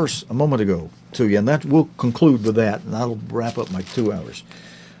of that verse a moment ago to you, and that we'll conclude with that, and that'll wrap up my 2 hours.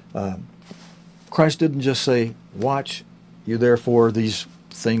 Christ didn't just say, watch you therefore these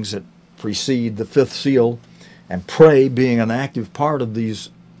things that precede the 5th seal, and pray being an active part of these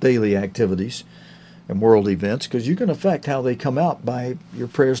daily activities and world events, because you can affect how they come out by your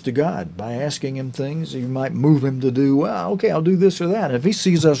prayers to God, by asking him things. You might move him to do, well, okay, I'll do this or that. If he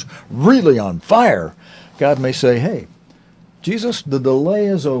sees us really on fire, God may say, hey, Jesus, the delay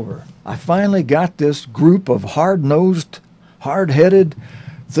is over. I finally got this group of hard-nosed, hard-headed,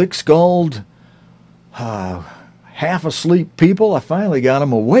 thick-skulled, half-asleep people. I finally got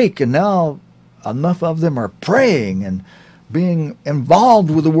them awake, and now enough of them are praying and being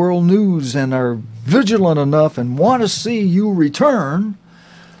involved with the world news and are vigilant enough and want to see you return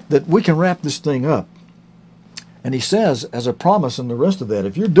that we can wrap this thing up. And he says, as a promise in the rest of that,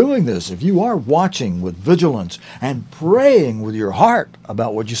 if you're doing this, if you are watching with vigilance and praying with your heart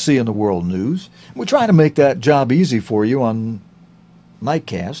about what you see in the world news, we try to make that job easy for you on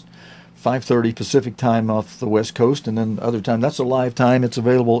Nightcast, 5:30 Pacific time off the West Coast, and then other time. That's a live time. It's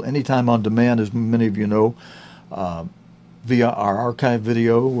available anytime on demand, as many of you know, via our archive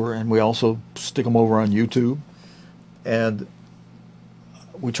video, and we also stick them over on YouTube. And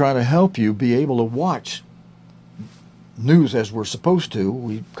we try to help you be able to watch news as we're supposed to.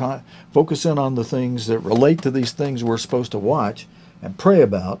 We focus in on the things that relate to these things we're supposed to watch and pray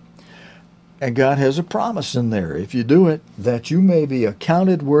about. And God has a promise in there, if you do it, that you may be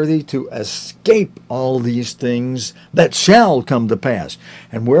accounted worthy to escape all these things that shall come to pass.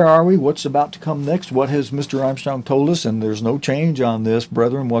 And where are we? What's about to come next? What has Mr. Armstrong told us? And there's no change on this,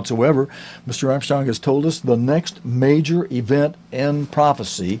 brethren, whatsoever. Mr. Armstrong has told us the next major event in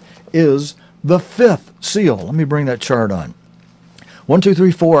prophecy is the 5th seal. Let me bring that chart on. 1, 2,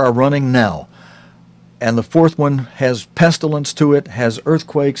 3, 4 are running now. And the 4th one has pestilence to it, has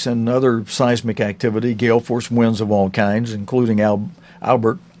earthquakes and other seismic activity, gale force winds of all kinds, including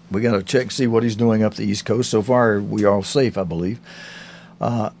Albert. We got to check, see what he's doing up the East Coast. So far, we are all safe, I believe.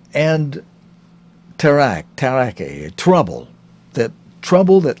 And Tarake, trouble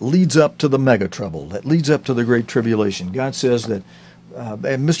that leads up to the mega trouble, that leads up to the Great Tribulation. God says that,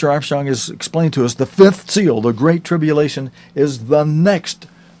 and Mr. Armstrong has explained to us, the 5th seal, the Great Tribulation, is the next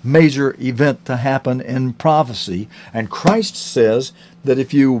major event to happen in prophecy. And Christ says that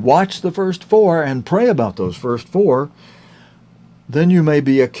if you watch the first 4 and pray about those first 4, then you may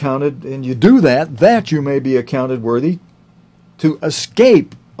be accounted, and you do that you may be accounted worthy to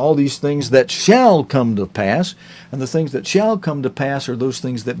escape all these things that shall come to pass. And the things that shall come to pass are those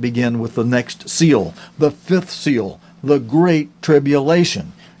things that begin with the next seal, the 5th seal, the Great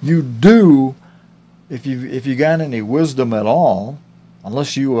Tribulation. You do, if you got any wisdom at all,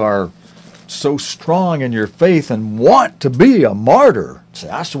 unless you are so strong in your faith and want to be a martyr, say,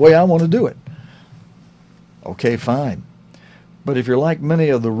 that's the way I want to do it. Okay, fine. But if you're like many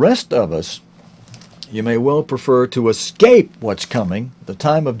of the rest of us, You may well prefer to escape what's coming, the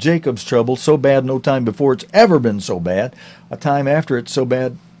time of Jacob's trouble, so bad no time before it's ever been so bad, a time after it's so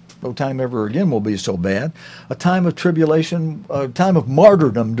bad no time ever again will be so bad, a time of tribulation, a time of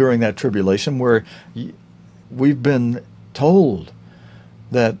martyrdom during that tribulation, where we've been told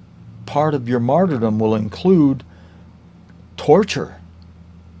that part of your martyrdom will include torture.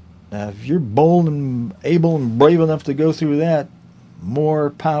 Now, if you're bold and able and brave enough to go through that, more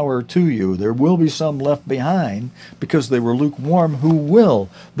power to you. There will be some left behind because they were lukewarm who will.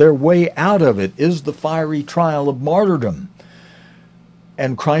 Their way out of it is the fiery trial of martyrdom.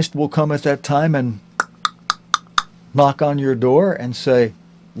 And Christ will come at that time and knock on your door and say,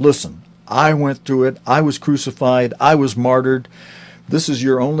 listen, I went through it. I was crucified. I was martyred. This is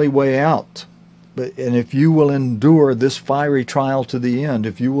your only way out. And if you will endure this fiery trial to the end,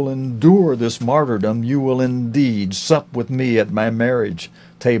 if you will endure this martyrdom, you will indeed sup with me at my marriage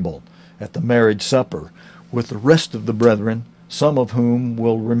table, at the marriage supper, with the rest of the brethren, some of whom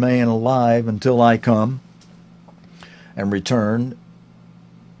will remain alive until I come and return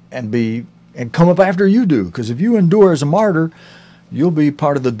and come up after you do. Because if you endure as a martyr, you'll be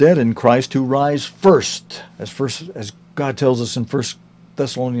part of the dead in Christ who rise first, as God tells us in 1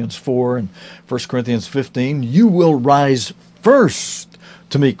 Thessalonians 4 and 1 Corinthians 15, you will rise first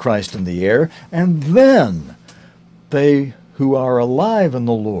to meet Christ in the air, and then they who are alive in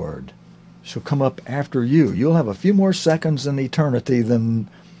the Lord shall come up after you. You'll have a few more seconds in eternity than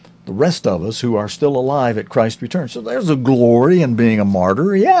the rest of us who are still alive at Christ's return. So there's a glory in being a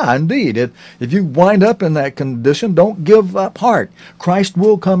martyr. Yeah, indeed. If you wind up in that condition, don't give up heart. Christ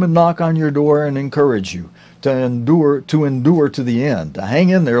will come and knock on your door and encourage you to endure to the end, to hang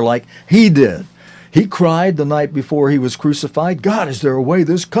in there like he did. He cried the night before he was crucified, God, is there a way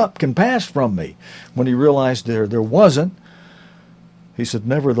this cup can pass from me? When he realized there wasn't, he said,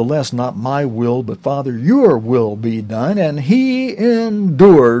 nevertheless, not my will, but Father, your will be done. And he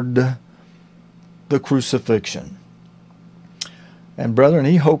endured the crucifixion. And brethren,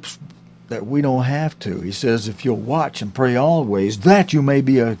 he hopes that we don't have to. He says, if you'll watch and pray always, that you may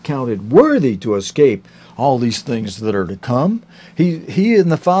be accounted worthy to escape all these things that are to come. He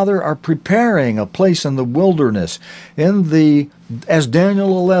and the Father are preparing a place in the wilderness, as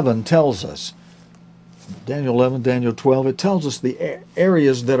Daniel 11 tells us. Daniel 11, Daniel 12, it tells us the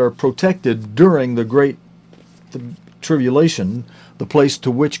areas that are protected during the tribulation, the place to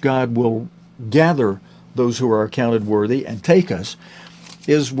which God will gather those who are accounted worthy and take us,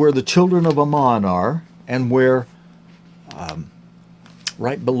 is where the children of Ammon are, and where,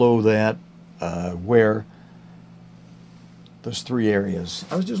 right below that, where there's three areas.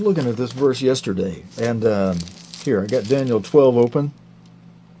 I was just looking at this verse yesterday, and here, I got Daniel 12 open,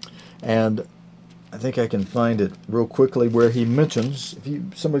 and I think I can find it real quickly where he mentions,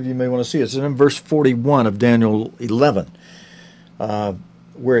 some of you may want to see it. It's in verse 41 of Daniel 11,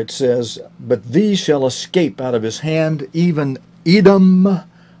 where it says, but these shall escape out of his hand, even Edom,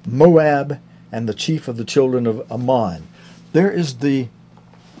 Moab, and the chief of the children of Ammon. There is the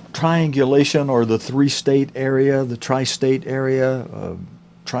triangulation, or the three-state area, the tri-state area,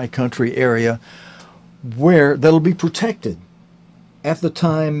 tri-country area, where that'll be protected at the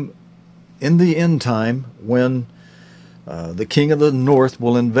time, in the end time, when the king of the north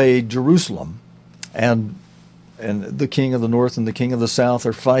will invade Jerusalem, and the king of the north and the king of the south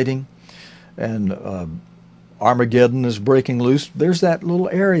are fighting, and Armageddon is breaking loose. There's that little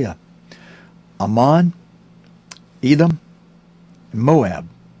area. Ammon, Edom, and Moab.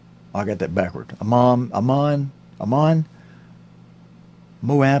 I got that backward. Ammon,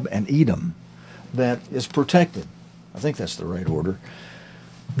 Moab, and Edom. That is protected. I think that's the right order.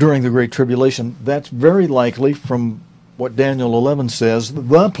 During the Great Tribulation, that's very likely, from what Daniel 11 says,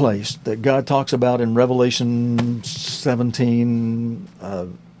 the place that God talks about in Revelation 17,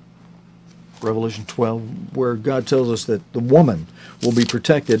 Revelation 12, where God tells us that the woman will be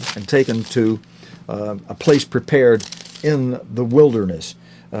protected and taken to a place prepared in the wilderness.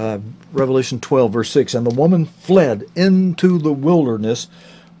 Revelation 12, verse 6, and the woman fled into the wilderness,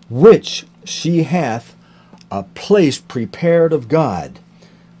 which she hath a place prepared of God,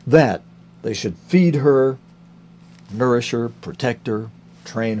 that they should feed her, nourish her, protect her,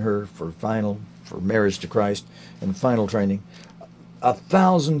 train her for marriage to Christ and final training.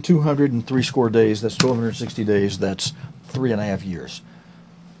 1,260 days, that's 1,260 days, that's 3.5 years.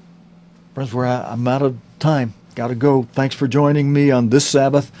 Friends, I'm out of time. Got to go. Thanks for joining me on this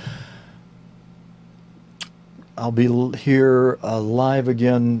Sabbath. I'll be here live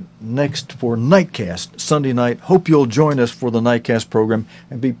again next for Nightcast, Sunday night. Hope you'll join us for the Nightcast program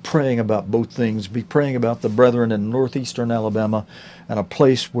and be praying about both things. Be praying about the brethren in northeastern Alabama and a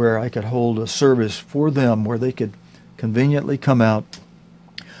place where I could hold a service for them where they could conveniently come out,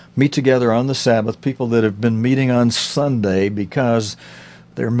 meet together on the Sabbath, people that have been meeting on Sunday because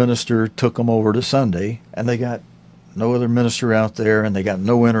their minister took them over to Sunday, and they got no other minister out there, and they got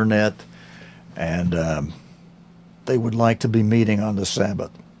no internet, and they would like to be meeting on the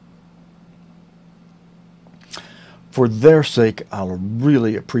Sabbath. For their sake, I'll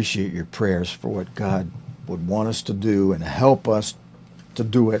really appreciate your prayers for what God would want us to do and help us to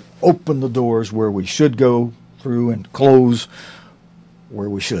do it. Open the doors where we should go through and close where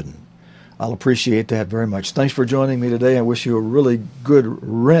we shouldn't. I'll appreciate that very much. Thanks for joining me today. I wish you a really good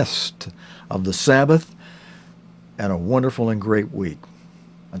rest of the Sabbath and a wonderful and great week.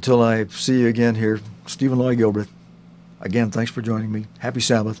 Until I see you again here, Stephen Lloyd Gilbreth. Again, thanks for joining me. Happy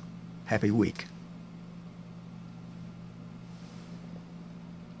Sabbath. Happy week.